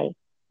 Like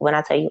when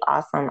I tell you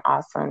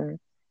awesome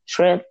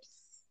trips,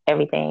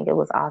 everything, it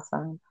was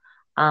awesome.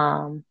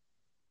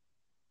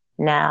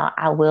 Now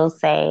I will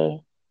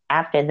say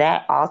after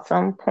that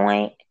awesome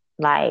point,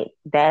 like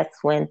that's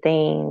when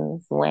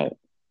things went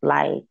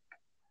like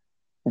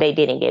they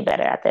didn't get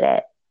better after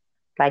that.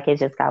 Like it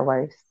just got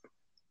worse.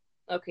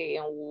 Okay,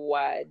 and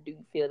why do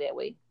you feel that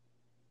way?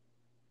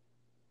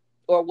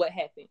 Or what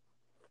happened?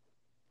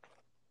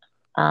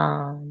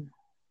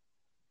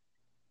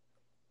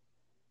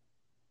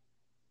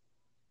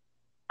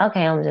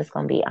 Okay, I'm just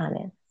gonna be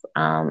honest.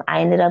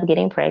 I ended up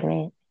getting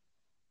pregnant,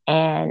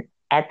 and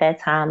at that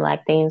time,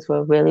 like things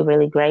were really,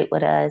 really great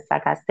with us.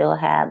 Like I still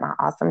had my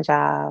awesome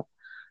job.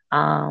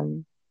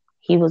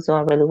 He was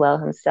doing really well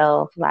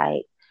himself.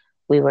 Like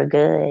we were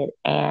good,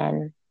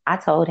 and I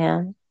told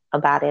him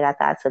about it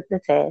after I took the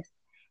test,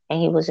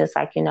 and he was just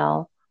like,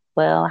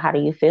 well, how do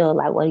you feel?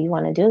 Like, what do you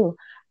want to do?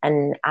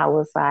 And I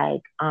was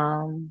like,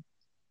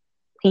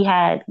 he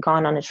had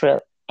gone on a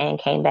trip and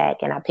came back,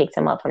 and I picked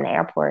him up from the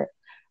airport.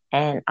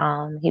 And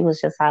he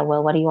was just like,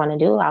 well, what do you want to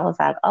do? I was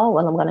like, oh,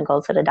 well, I'm going to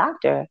go to the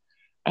doctor.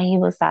 And he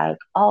was like,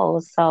 oh,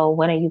 so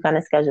when are you going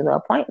to schedule the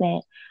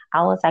appointment?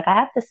 I was like, I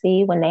have to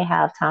see when they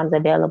have times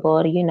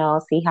available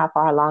to, see how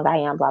far along I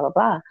am, blah, blah,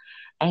 blah.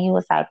 And he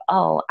was like,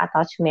 oh, I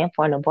thought you meant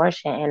for an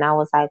abortion. And I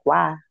was like,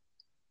 why?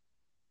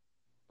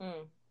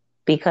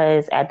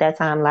 Because at that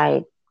time,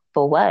 like,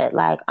 for what?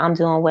 Like, I'm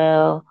doing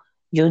well,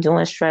 you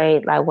doing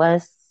straight. Like,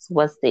 what's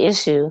the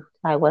issue?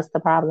 Like, what's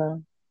the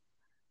problem?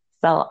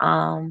 So,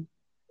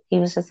 he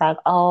was just like,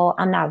 oh,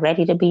 I'm not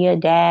ready to be a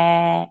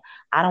dad.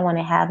 I don't want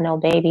to have no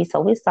baby. So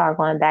we started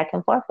going back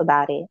and forth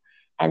about it.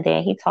 And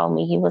then he told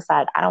me, he was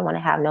like, I don't want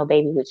to have no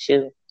baby with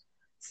you.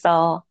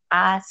 So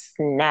I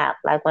snapped.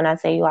 Like when I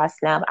tell you I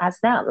snapped.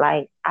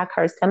 Like I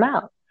cursed him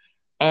out.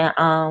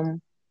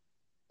 And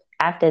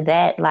after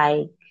that,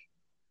 like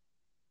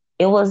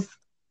it was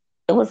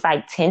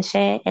like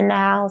tension in the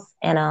house.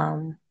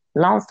 And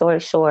long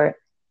story short,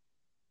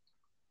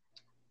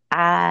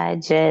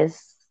 I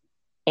just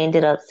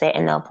ended up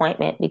setting the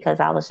appointment because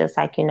I was just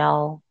like,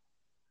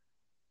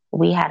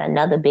 we had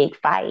another big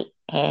fight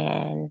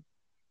and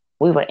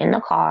we were in the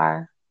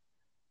car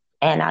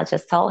and I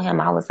just told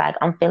him, I was like,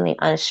 I'm feeling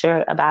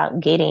unsure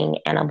about getting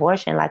an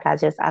abortion. Like I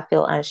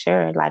feel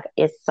unsure, like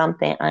it's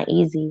something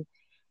uneasy.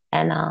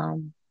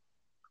 And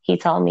he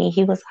told me,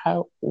 he was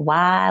like,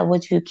 why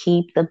would you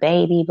keep the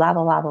baby? Blah,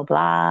 blah, blah, blah,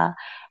 blah.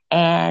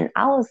 And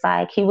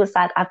he was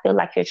like, I feel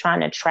like you're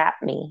trying to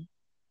trap me.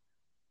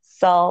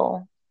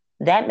 So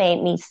that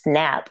made me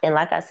snap. And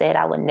like I said,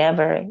 I would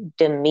never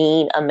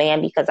demean a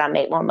man because I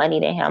make more money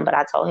than him. But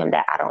I told him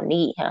that I don't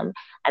need him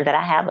and that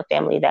I have a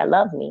family that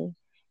loves me.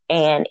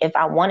 And if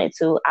I wanted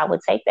to, I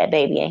would take that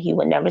baby and he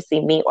would never see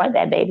me or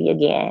that baby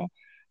again.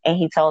 And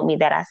he told me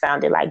that I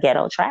sounded like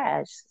ghetto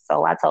trash.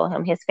 So I told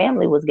him his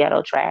family was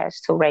ghetto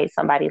trash to raise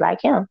somebody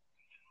like him.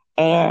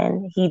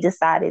 And he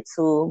decided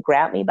to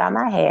grab me by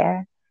my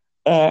hair.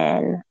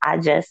 And I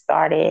just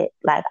started,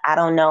 like, I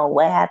don't know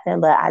what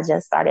happened, but I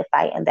just started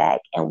fighting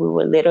back. And we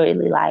were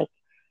literally like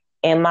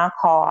in my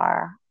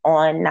car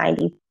on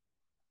 90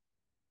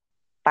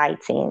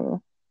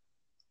 fighting,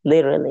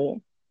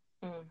 literally.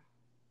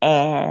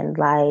 And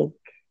like,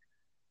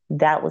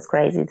 that was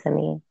crazy to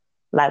me.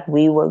 Like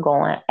we were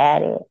going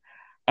at it.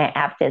 And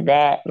after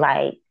that,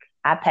 like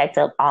I packed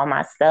up all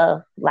my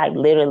stuff, like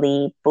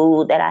literally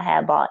food that I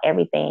had bought,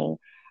 everything.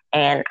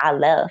 And I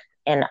left.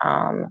 And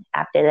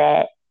after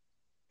that,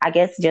 I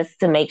guess just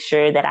to make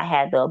sure that I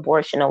had the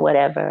abortion or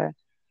whatever,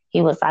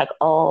 he was like,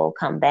 oh,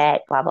 come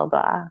back, blah, blah,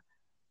 blah.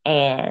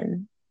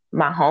 And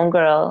my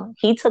homegirl,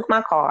 he took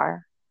my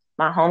car.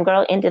 My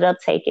homegirl ended up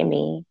taking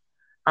me.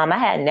 I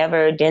had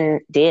never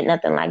did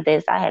nothing like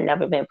this. I had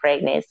never been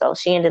pregnant. So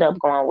she ended up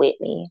going with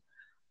me.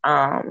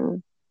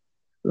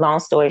 Long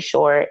story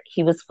short,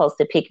 he was supposed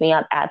to pick me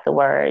up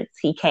afterwards.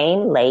 He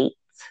came late.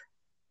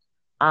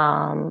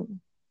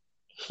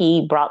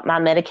 He brought my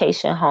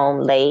medication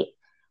home late.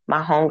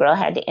 My homegirl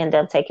had to end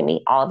up taking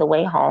me all the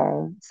way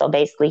home. So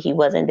basically, he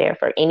wasn't there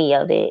for any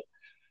of it.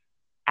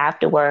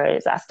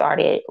 Afterwards, I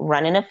started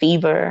running a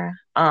fever.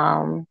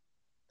 I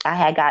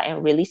had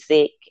gotten really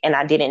sick and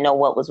I didn't know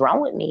what was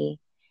wrong with me.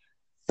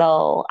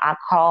 So I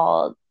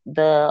called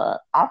the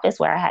office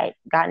where I had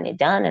gotten it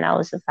done. And I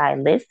was just like,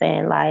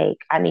 listen, like,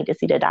 I need to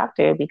see the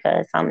doctor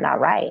because I'm not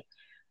right.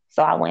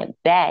 So I went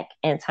back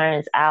and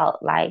turns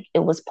out like it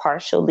was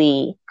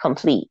partially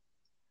complete.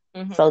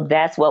 So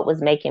that's what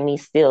was making me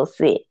still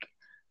sick.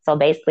 So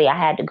basically I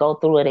had to go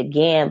through it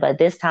again, but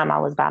this time I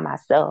was by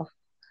myself.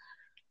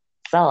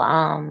 So,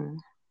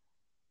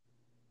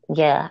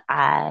 yeah,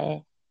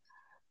 I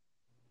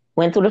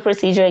went through the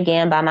procedure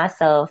again by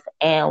myself.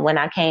 And when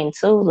I came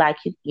to, like,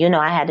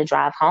 I had to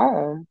drive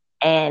home.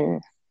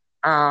 And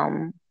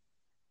I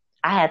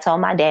had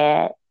told my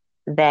dad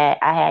that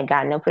I had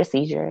gotten a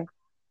procedure.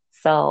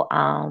 So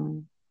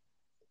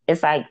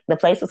it's like the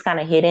place was kind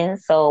of hidden.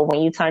 So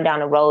when you turn down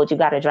the road, you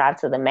got to drive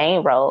to the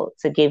main road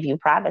to give you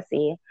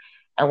privacy.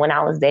 And when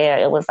I was there,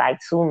 it was like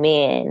two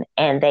men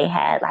and they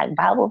had like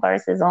Bible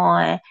verses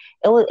on.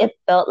 It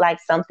felt like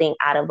something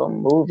out of a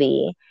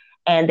movie.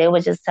 And they were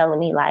just telling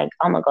me like,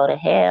 I'm going to go to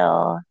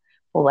hell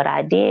for what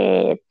I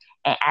did,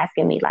 and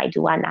asking me like,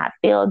 do I not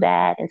feel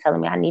that? And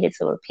telling me I needed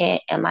to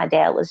repent. And my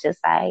dad was just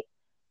like,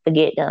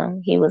 forget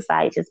them. He was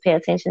like, just pay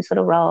attention to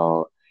the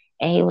road.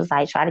 And he was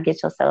like, try to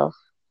get yourself,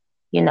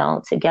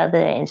 together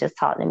and just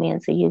talk to me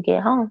until you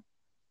get home.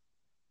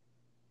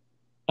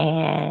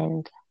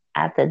 And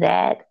after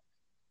that,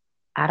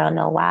 I don't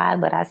know why,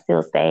 but I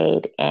still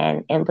stayed.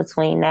 And in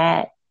between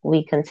that,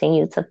 we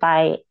continued to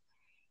fight.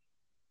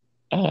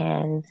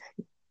 And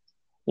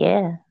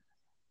yeah.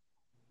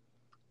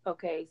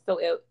 Okay, so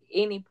at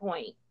any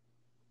point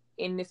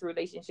in this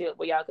relationship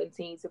where y'all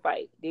continue to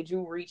fight, did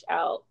you reach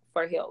out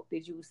for help?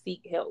 Did you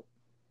seek help?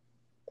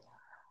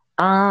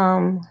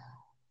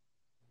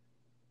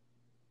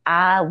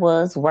 I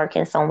was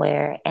working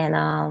somewhere,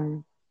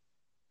 and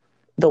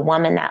the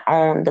woman that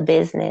owned the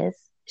business,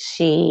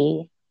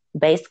 she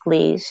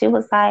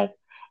was like,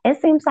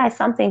 it seems like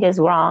something is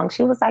wrong.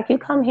 She was like, you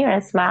come here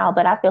and smile,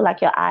 but I feel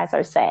like your eyes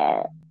are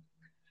sad.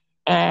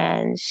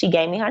 And she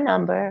gave me her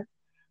number,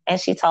 and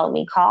she told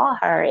me, call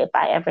her if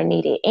I ever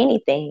needed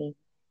anything.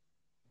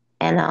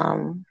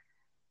 And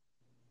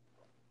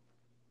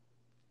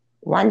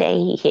one day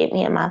he hit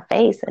me in my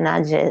face, and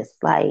I just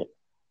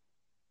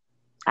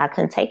I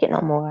couldn't take it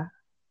no more.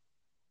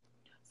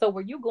 So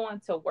were you going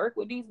to work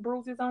with these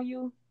bruises on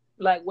you?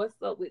 Like, what's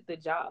up with the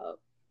job?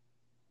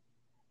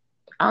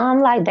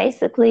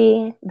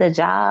 Basically the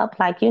job,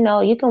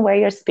 you can wear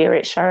your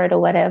spirit shirt or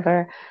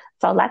whatever.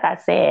 So like I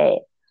said,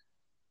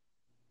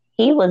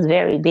 he was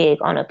very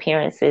big on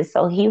appearances.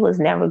 So he was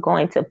never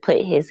going to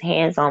put his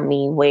hands on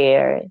me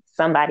where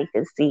somebody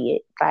could see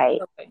it.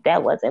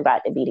 That wasn't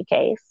about to be the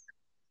case.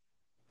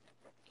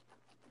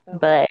 Okay.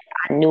 But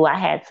I knew I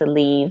had to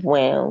leave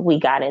when we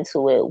got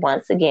into it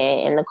once again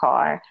in the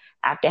car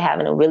after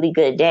having a really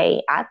good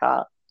day, I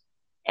thought.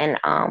 And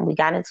we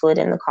got into it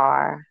in the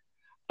car.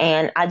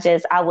 And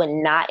I would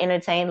not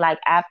entertain,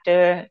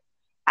 after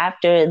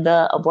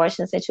the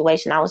abortion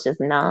situation, I was just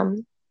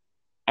numb.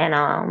 And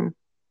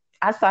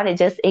I started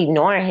just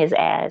ignoring his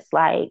ass.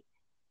 It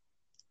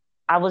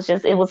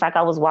was like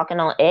I was walking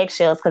on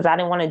eggshells because I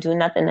didn't want to do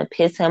nothing to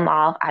piss him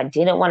off. I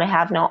didn't want to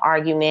have no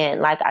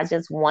argument. I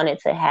just wanted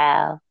to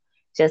have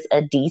just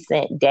a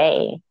decent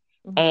day.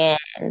 Mm-hmm.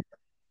 And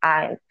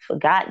I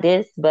forgot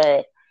this,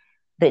 but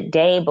the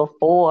day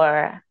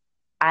before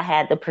I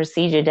had the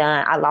procedure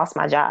done, I lost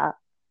my job.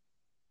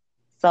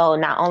 So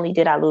not only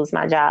did I lose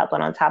my job, but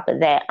on top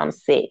of that, I'm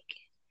sick.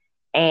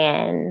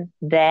 And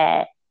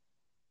that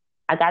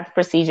I got the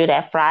procedure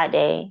that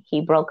Friday.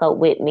 He broke up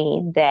with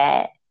me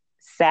that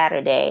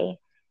Saturday.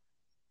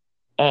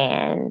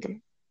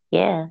 And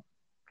yeah,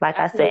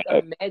 I said,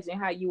 imagine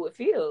how you would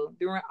feel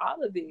during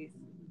all of this.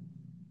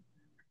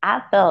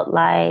 I felt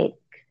like,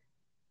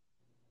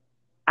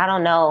 I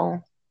don't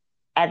know.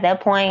 At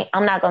that point,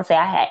 I'm not going to say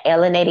I had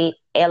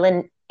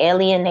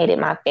alienated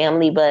my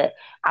family, but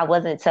I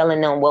wasn't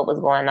telling them what was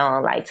going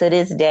on. To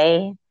this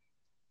day,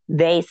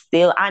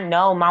 I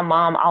know my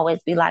mom always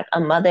be like, a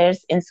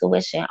mother's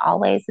intuition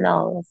always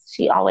knows.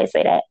 She always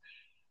say that.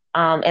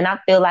 And I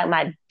feel like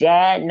my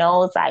dad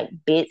knows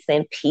bits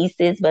and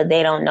pieces, but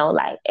they don't know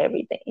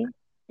everything.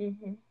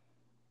 Mm-hmm.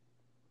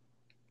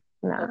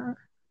 Nah.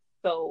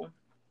 So,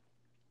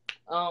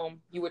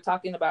 you were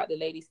talking about the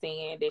lady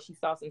saying that she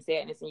saw some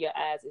sadness in your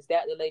eyes. Is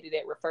that the lady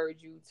that referred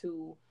you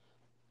to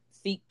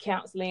seek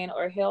counseling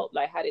or help?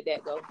 How did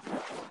that go?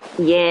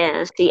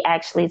 Yeah, she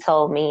actually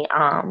told me,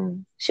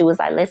 she was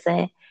like,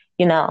 listen,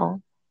 you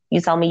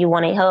told me you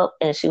wanted help.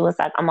 And she was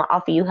like, I'm going to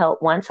offer you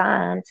help one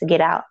time to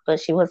get out. But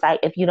she was like,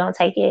 if you don't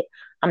take it,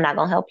 I'm not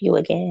going to help you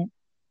again.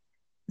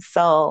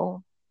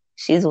 So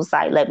she was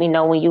like, let me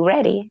know when you're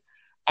ready.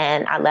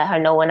 And I let her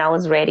know when I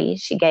was ready.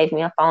 She gave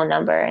me a phone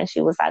number and she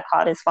was like,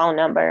 call this phone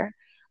number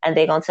and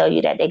they're going to tell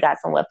you that they got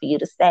somewhere for you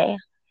to stay.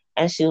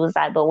 And she was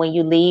like, but when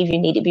you leave, you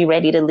need to be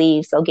ready to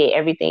leave. So get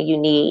everything you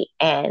need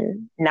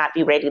and not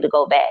be ready to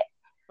go back.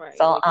 Right.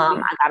 So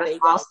I got a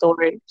small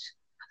storage.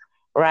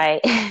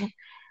 Right.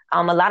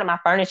 A lot of my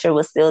furniture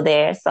was still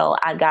there. So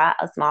I got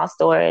a small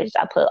storage.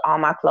 I put all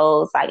my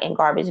clothes in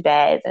garbage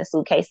bags and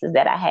suitcases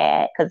that I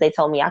had because they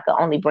told me I could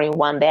only bring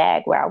one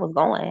bag where I was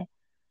going.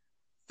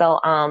 So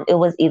it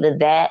was either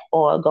that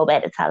or go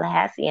back to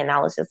Tallahassee. And I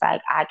was just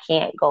like, I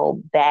can't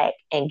go back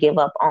and give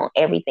up on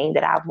everything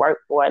that I've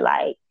worked for.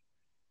 I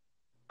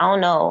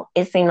don't know.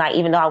 It seemed like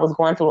even though I was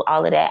going through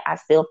all of that, I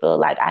still feel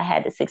like I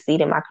had to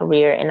succeed in my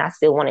career and I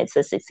still wanted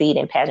to succeed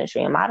in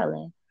pageantry and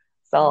modeling.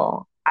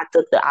 So I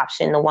took the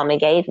option the woman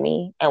gave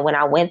me. And when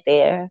I went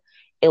there,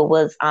 it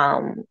was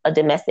a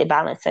domestic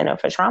violence center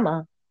for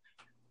trauma.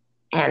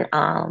 And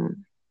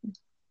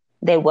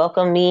they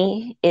welcomed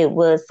me. It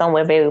was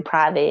somewhere very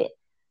private.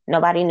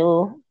 Nobody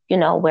knew,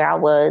 where I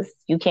was.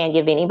 You can't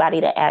give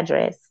anybody the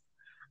address.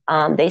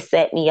 They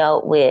set me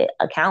up with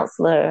a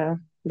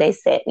counselor. They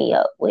set me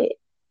up with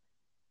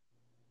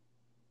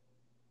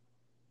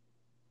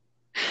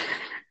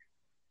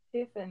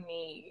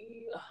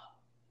Tiffany.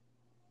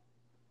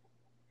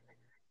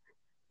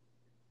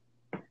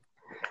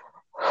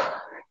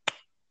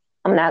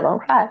 I'm not gonna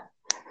cry.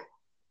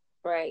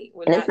 Right.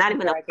 We're And not it's not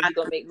gonna even a cry because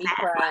you're gonna make me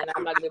cry, and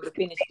I'm not gonna be able to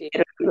finish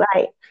it.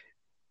 like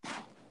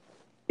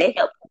they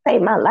helped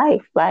save my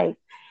life. Like,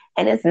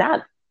 and it's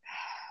not.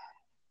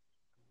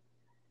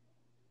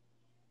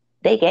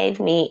 They gave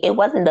me. It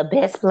wasn't the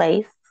best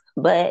place,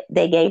 but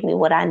they gave me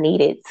what I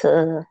needed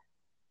to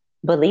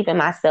believe in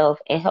myself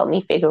and help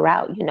me figure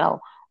out,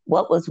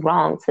 what was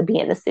wrong to be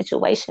in a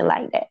situation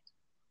like that.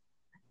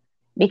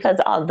 Because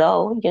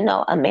although,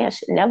 a man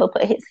should never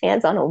put his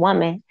hands on a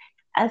woman,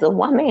 as a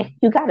woman,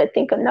 you got to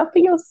think enough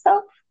of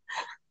yourself,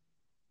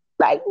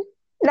 like,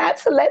 not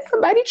to let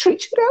somebody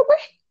treat you that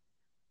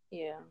way.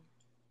 Yeah.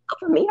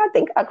 For me, I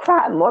think I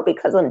cried more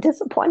because I'm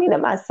disappointed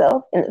in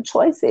myself and the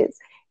choices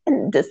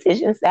and the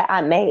decisions that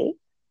I made.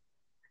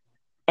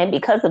 And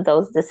because of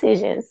those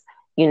decisions,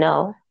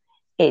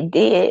 it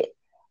did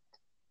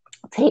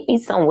take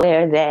me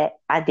somewhere that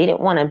I didn't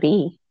want to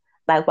be.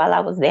 Like while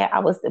I was there, I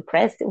was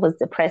depressed. It was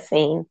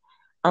depressing.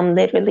 I'm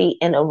literally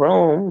in a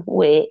room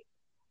with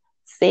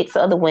 6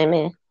 other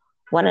women.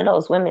 One of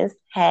those women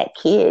had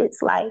kids,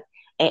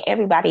 and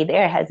everybody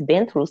there has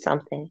been through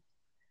something.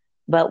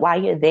 But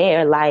while you're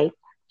there,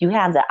 you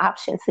have the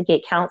option to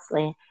get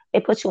counseling. They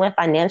put you in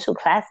financial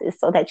classes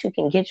so that you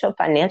can get your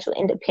financial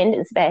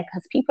independence back,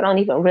 because people don't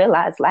even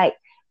realize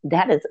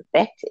that is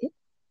affected.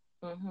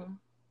 Mm-hmm.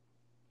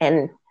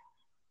 And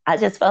I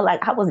just felt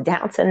like I was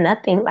down to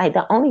nothing. Like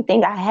the only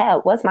thing I had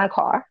was my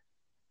car.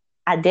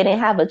 I didn't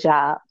have a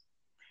job.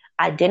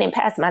 I didn't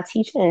pass my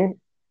teaching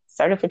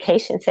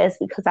certification test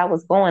because I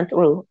was going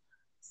through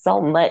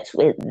so much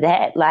with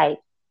that. Like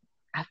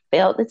I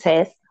failed the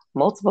test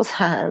multiple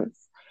times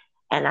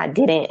and I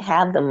didn't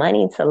have the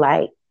money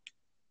to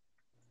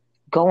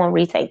go and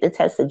retake the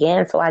test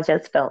again. So I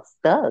just felt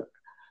stuck.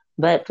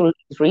 But through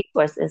these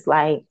resources,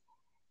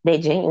 they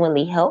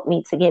genuinely helped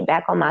me to get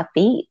back on my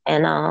feet.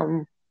 And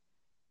I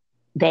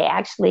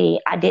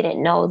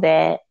didn't know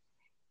that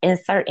in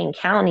certain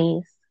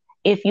counties,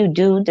 if you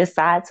do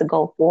decide to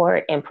go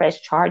forward and press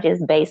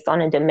charges based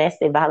on a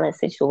domestic violence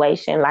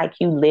situation, like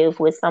you live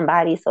with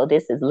somebody, so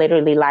this is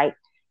literally like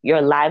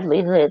your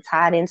livelihood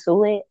tied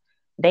into it,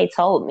 they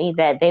told me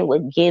that they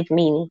would give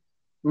me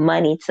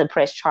money to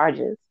press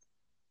charges.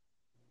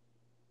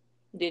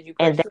 Did you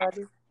press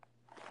charges?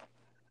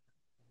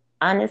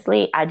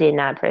 Honestly, I did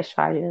not press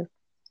charges.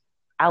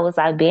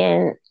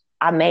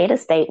 I made a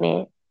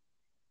statement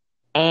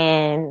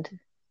and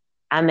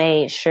I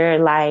made sure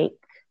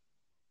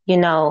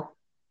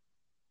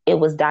it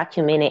was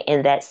documented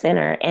in that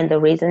center. And the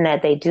reason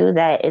that they do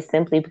that is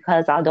simply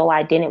because although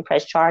I didn't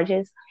press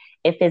charges,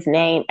 if his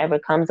name ever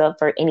comes up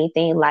for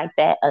anything like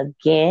that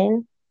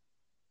again,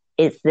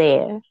 it's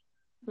there.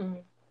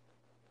 Mm-hmm.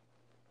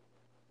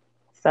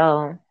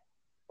 So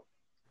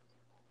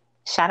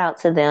shout out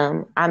to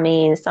them. I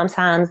mean,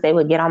 sometimes they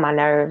would get on my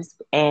nerves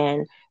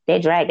and they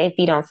drag their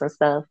feet on some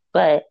stuff.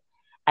 But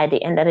at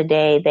the end of the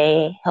day,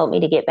 they helped me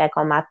to get back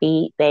on my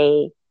feet.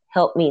 They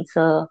helped me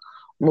to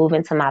move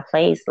into my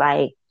place.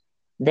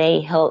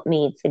 They helped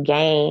me to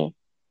gain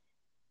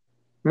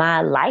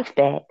my life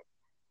back.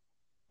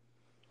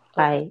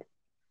 Okay.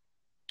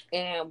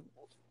 And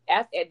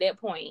at that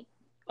point,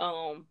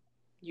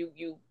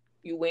 you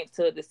went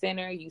to the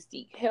center, you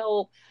seek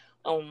help.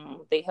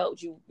 They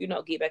helped you,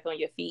 get back on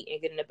your feet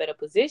and get in a better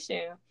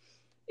position.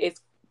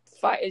 As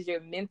far as your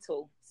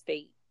mental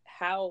state,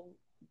 how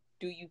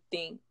do you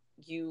think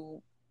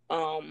you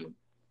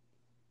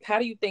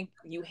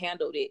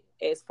handled it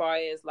as far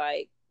as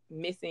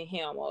missing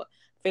him or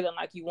feeling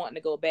like you wanting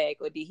to go back,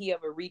 or did he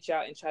ever reach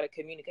out and try to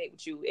communicate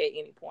with you at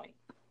any point?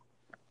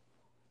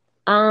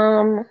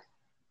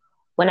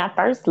 When I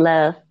first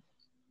left,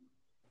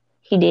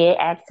 he did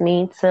ask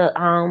me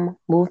to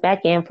move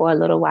back in for a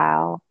little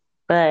while,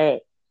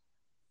 but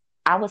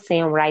I was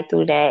seeing right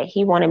through that.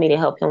 He wanted me to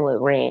help him with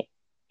rent,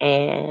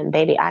 and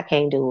baby, I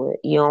can't do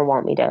it. You don't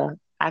want me to.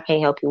 I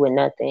can't help you with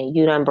nothing.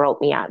 You done broke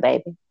me out,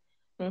 baby.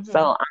 Mm-hmm.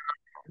 So,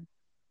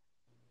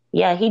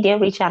 yeah, he did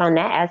reach out on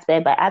that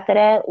aspect, but after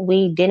that,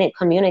 we didn't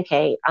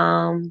communicate.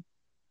 I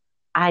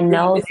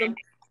know.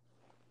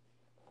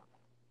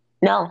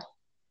 No,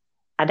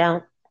 I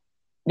don't.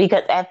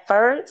 Because at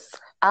first,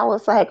 I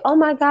was like, oh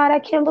my God, I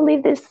can't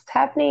believe this is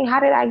happening. How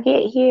did I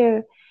get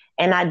here?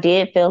 And I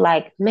did feel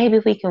like maybe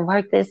we can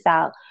work this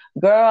out.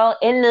 Girl,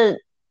 in the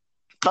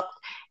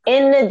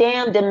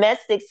damn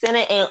domestic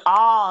center and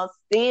all,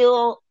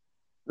 still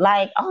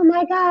oh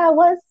my God,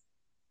 what's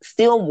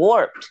still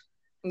warped.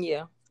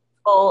 Yeah.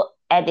 So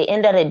at the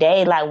end of the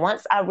day,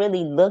 once I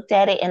really looked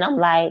at it and I'm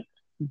like,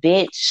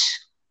 bitch,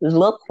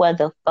 look where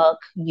the fuck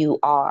you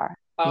are.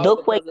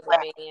 Look where you at.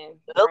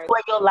 Look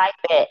where your life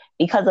at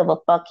because of a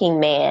fucking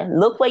man.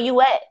 Look where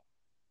you at.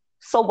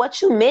 So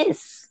what you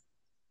miss?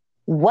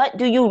 What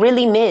do you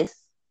really miss?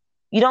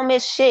 You don't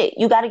miss shit.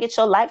 You got to get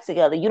your life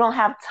together. You don't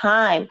have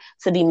time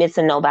to be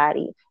missing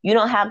nobody. You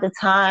don't have the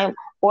time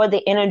or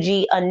the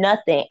energy of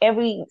nothing.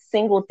 Every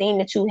single thing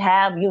that you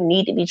have, you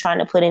need to be trying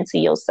to put into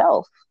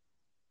yourself.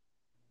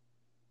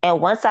 And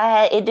once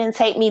it didn't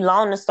take me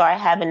long to start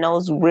having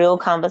those real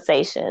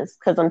conversations.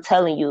 Because I'm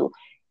telling you,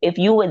 if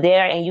you were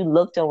there and you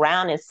looked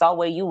around and saw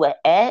where you were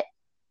at,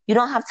 you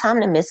don't have time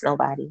to miss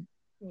nobody.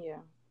 Yeah.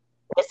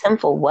 Miss him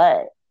for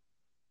what?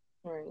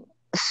 Right.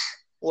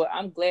 Well,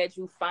 I'm glad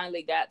you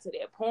finally got to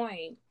that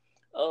point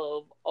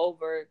of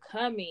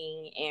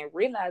overcoming and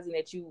realizing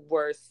that you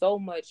were so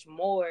much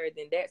more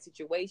than that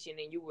situation,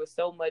 and you were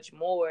so much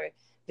more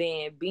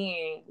than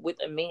being with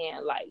a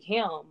man like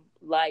him.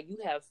 Like, you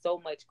have so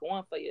much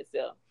going for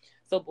yourself.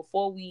 So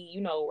before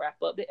we,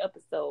 wrap up the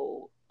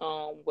episode,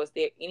 was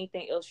there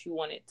anything else you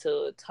wanted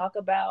to talk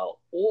about,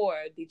 or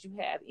did you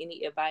have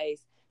any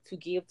advice to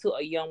give to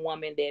a young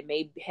woman that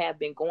may have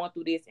been going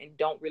through this and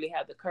don't really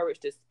have the courage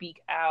to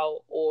speak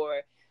out,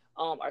 or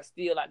are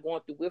still like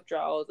going through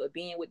withdrawals of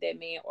being with that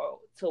man, or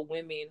to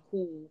women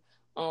who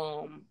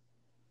I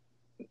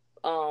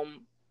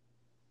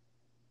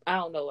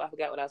don't know, I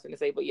forgot what I was going to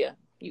say, but yeah,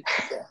 you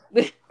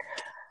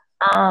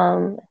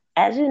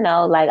as you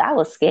know, like, I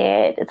was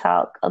scared to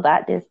talk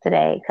about this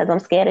today because I'm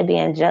scared of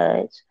being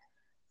judged.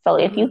 So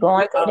if you're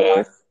going through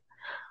this,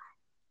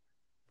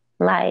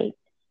 like,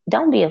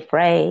 don't be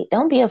afraid.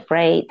 Don't be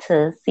afraid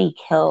to seek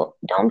help.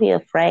 Don't be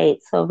afraid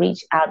to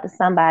reach out to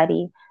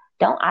somebody.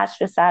 Don't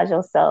ostracize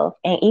yourself.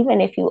 And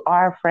even if you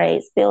are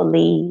afraid, still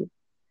leave,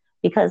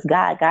 because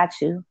God got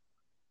you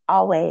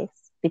always,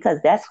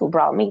 because that's who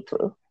brought me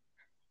through,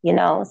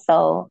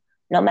 So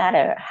no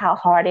matter how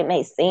hard it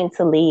may seem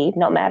to leave,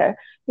 no matter,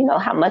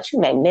 how much you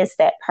may miss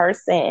that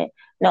person,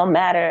 no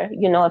matter,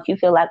 if you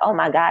feel like, oh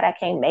my God, I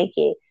can't make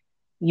it,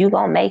 you're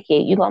going to make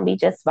it. You're going to be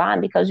just fine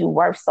because you're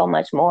worth so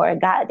much more.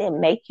 God didn't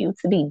make you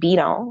to be beat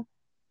on.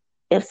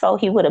 If so,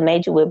 he would have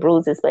made you with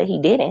bruises, but he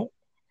didn't.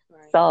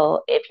 Right.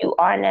 So if you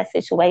are in that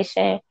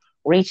situation,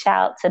 reach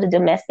out to the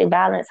domestic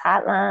violence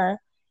hotline.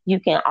 You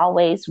can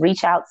always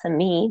reach out to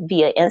me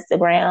via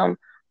Instagram.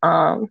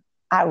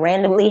 I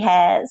randomly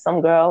had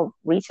some girl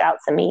reach out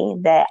to me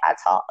that I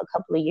taught a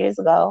couple of years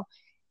ago.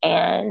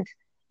 And,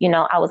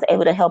 I was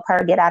able to help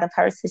her get out of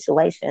her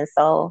situation.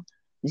 So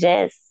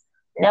just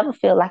never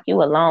feel like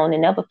you alone,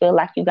 and never feel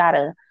like you got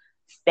to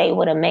stay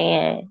with a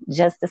man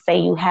just to say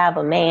you have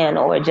a man,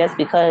 or just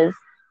because,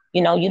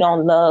 you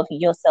don't love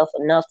yourself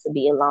enough to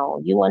be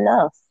alone. You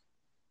enough.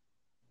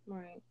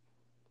 Right.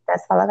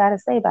 That's all I got to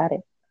say about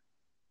it.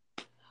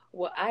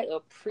 Well, I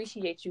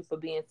appreciate you for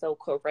being so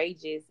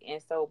courageous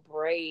and so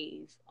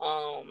brave.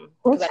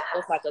 Because I know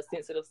it's like a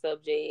sensitive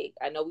subject.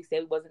 I know we said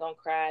we wasn't gonna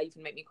cry. You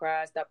can make me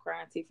cry. Stop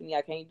crying, Tiffany.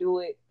 I can't do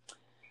it.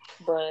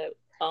 But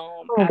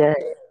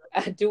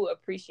I do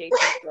appreciate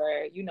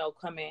you for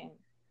coming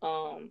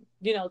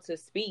to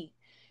speak.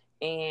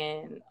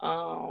 And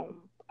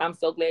I'm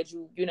so glad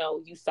you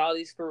saw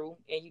this through,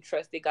 and you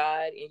trusted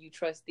God, and you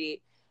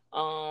trusted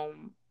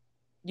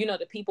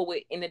the people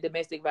in the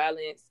domestic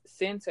violence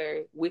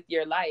center with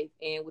your life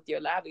and with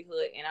your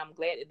livelihood. And I'm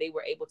glad that they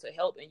were able to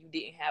help, and you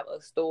didn't have a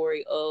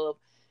story of,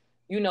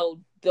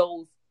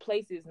 those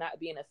places not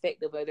being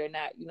effective, or they're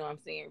not,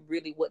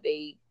 really what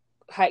they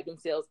hype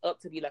themselves up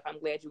to be. Like, I'm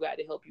glad you got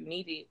the help you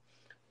needed.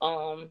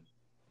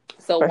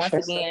 So once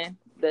again,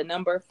 the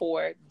number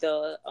for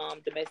the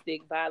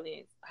domestic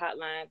violence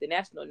hotline, the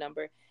national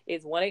number,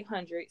 is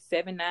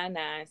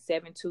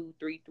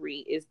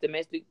 1-800-799-7233. It's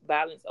Domestic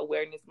Violence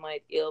Awareness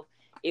Month. If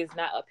it's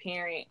not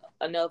apparent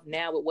enough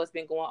now with what's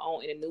been going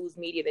on in the news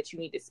media that you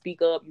need to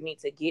speak up, you need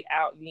to get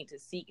out, you need to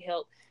seek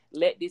help,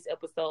 let this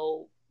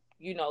episode,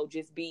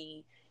 just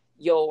be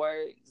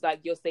your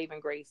saving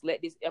grace.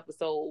 Let this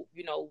episode,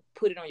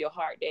 put it on your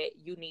heart that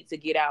you need to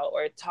get out,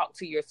 or talk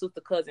to your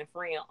sister, cousin,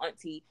 friend,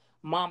 auntie,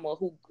 mama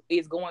who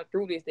is going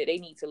through this, that they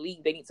need to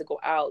leave, they need to go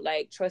out.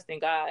 Like, trust in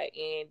God,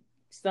 and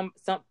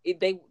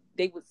they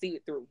would see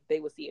it through. They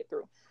would see it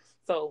through.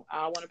 So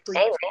I want to preach.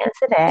 Amen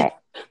to that.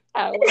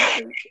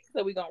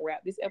 So we're gonna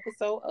wrap this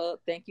episode up.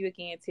 Thank you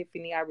again,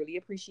 Tiffany. I really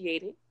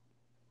appreciate it.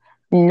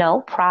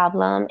 No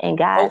problem. And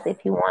guys,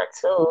 if you want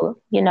to,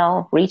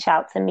 reach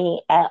out to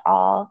me at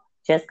all,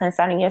 just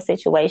concerning your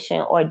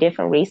situation or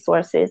different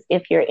resources.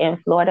 If you're in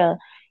Florida,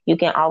 you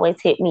can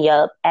always hit me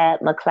up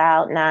at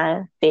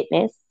McLeod9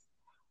 Fitness.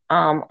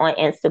 On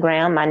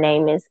Instagram, my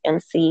name is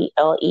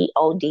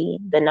MCLEOD,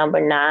 the number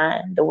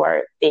 9, the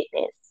word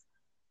fitness,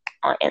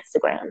 on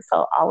Instagram.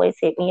 So always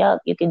hit me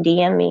up. You can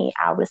DM me.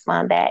 I'll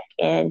respond back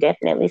and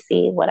definitely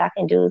see what I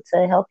can do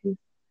to help you.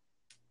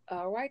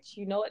 All right.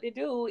 You know what to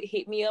do.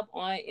 Hit me up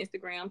on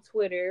Instagram,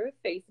 Twitter,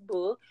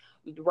 Facebook.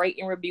 Rate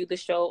and review the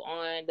show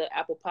on the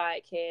Apple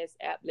Podcast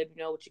app. Let me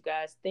know what you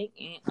guys think.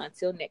 And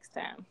until next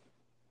time.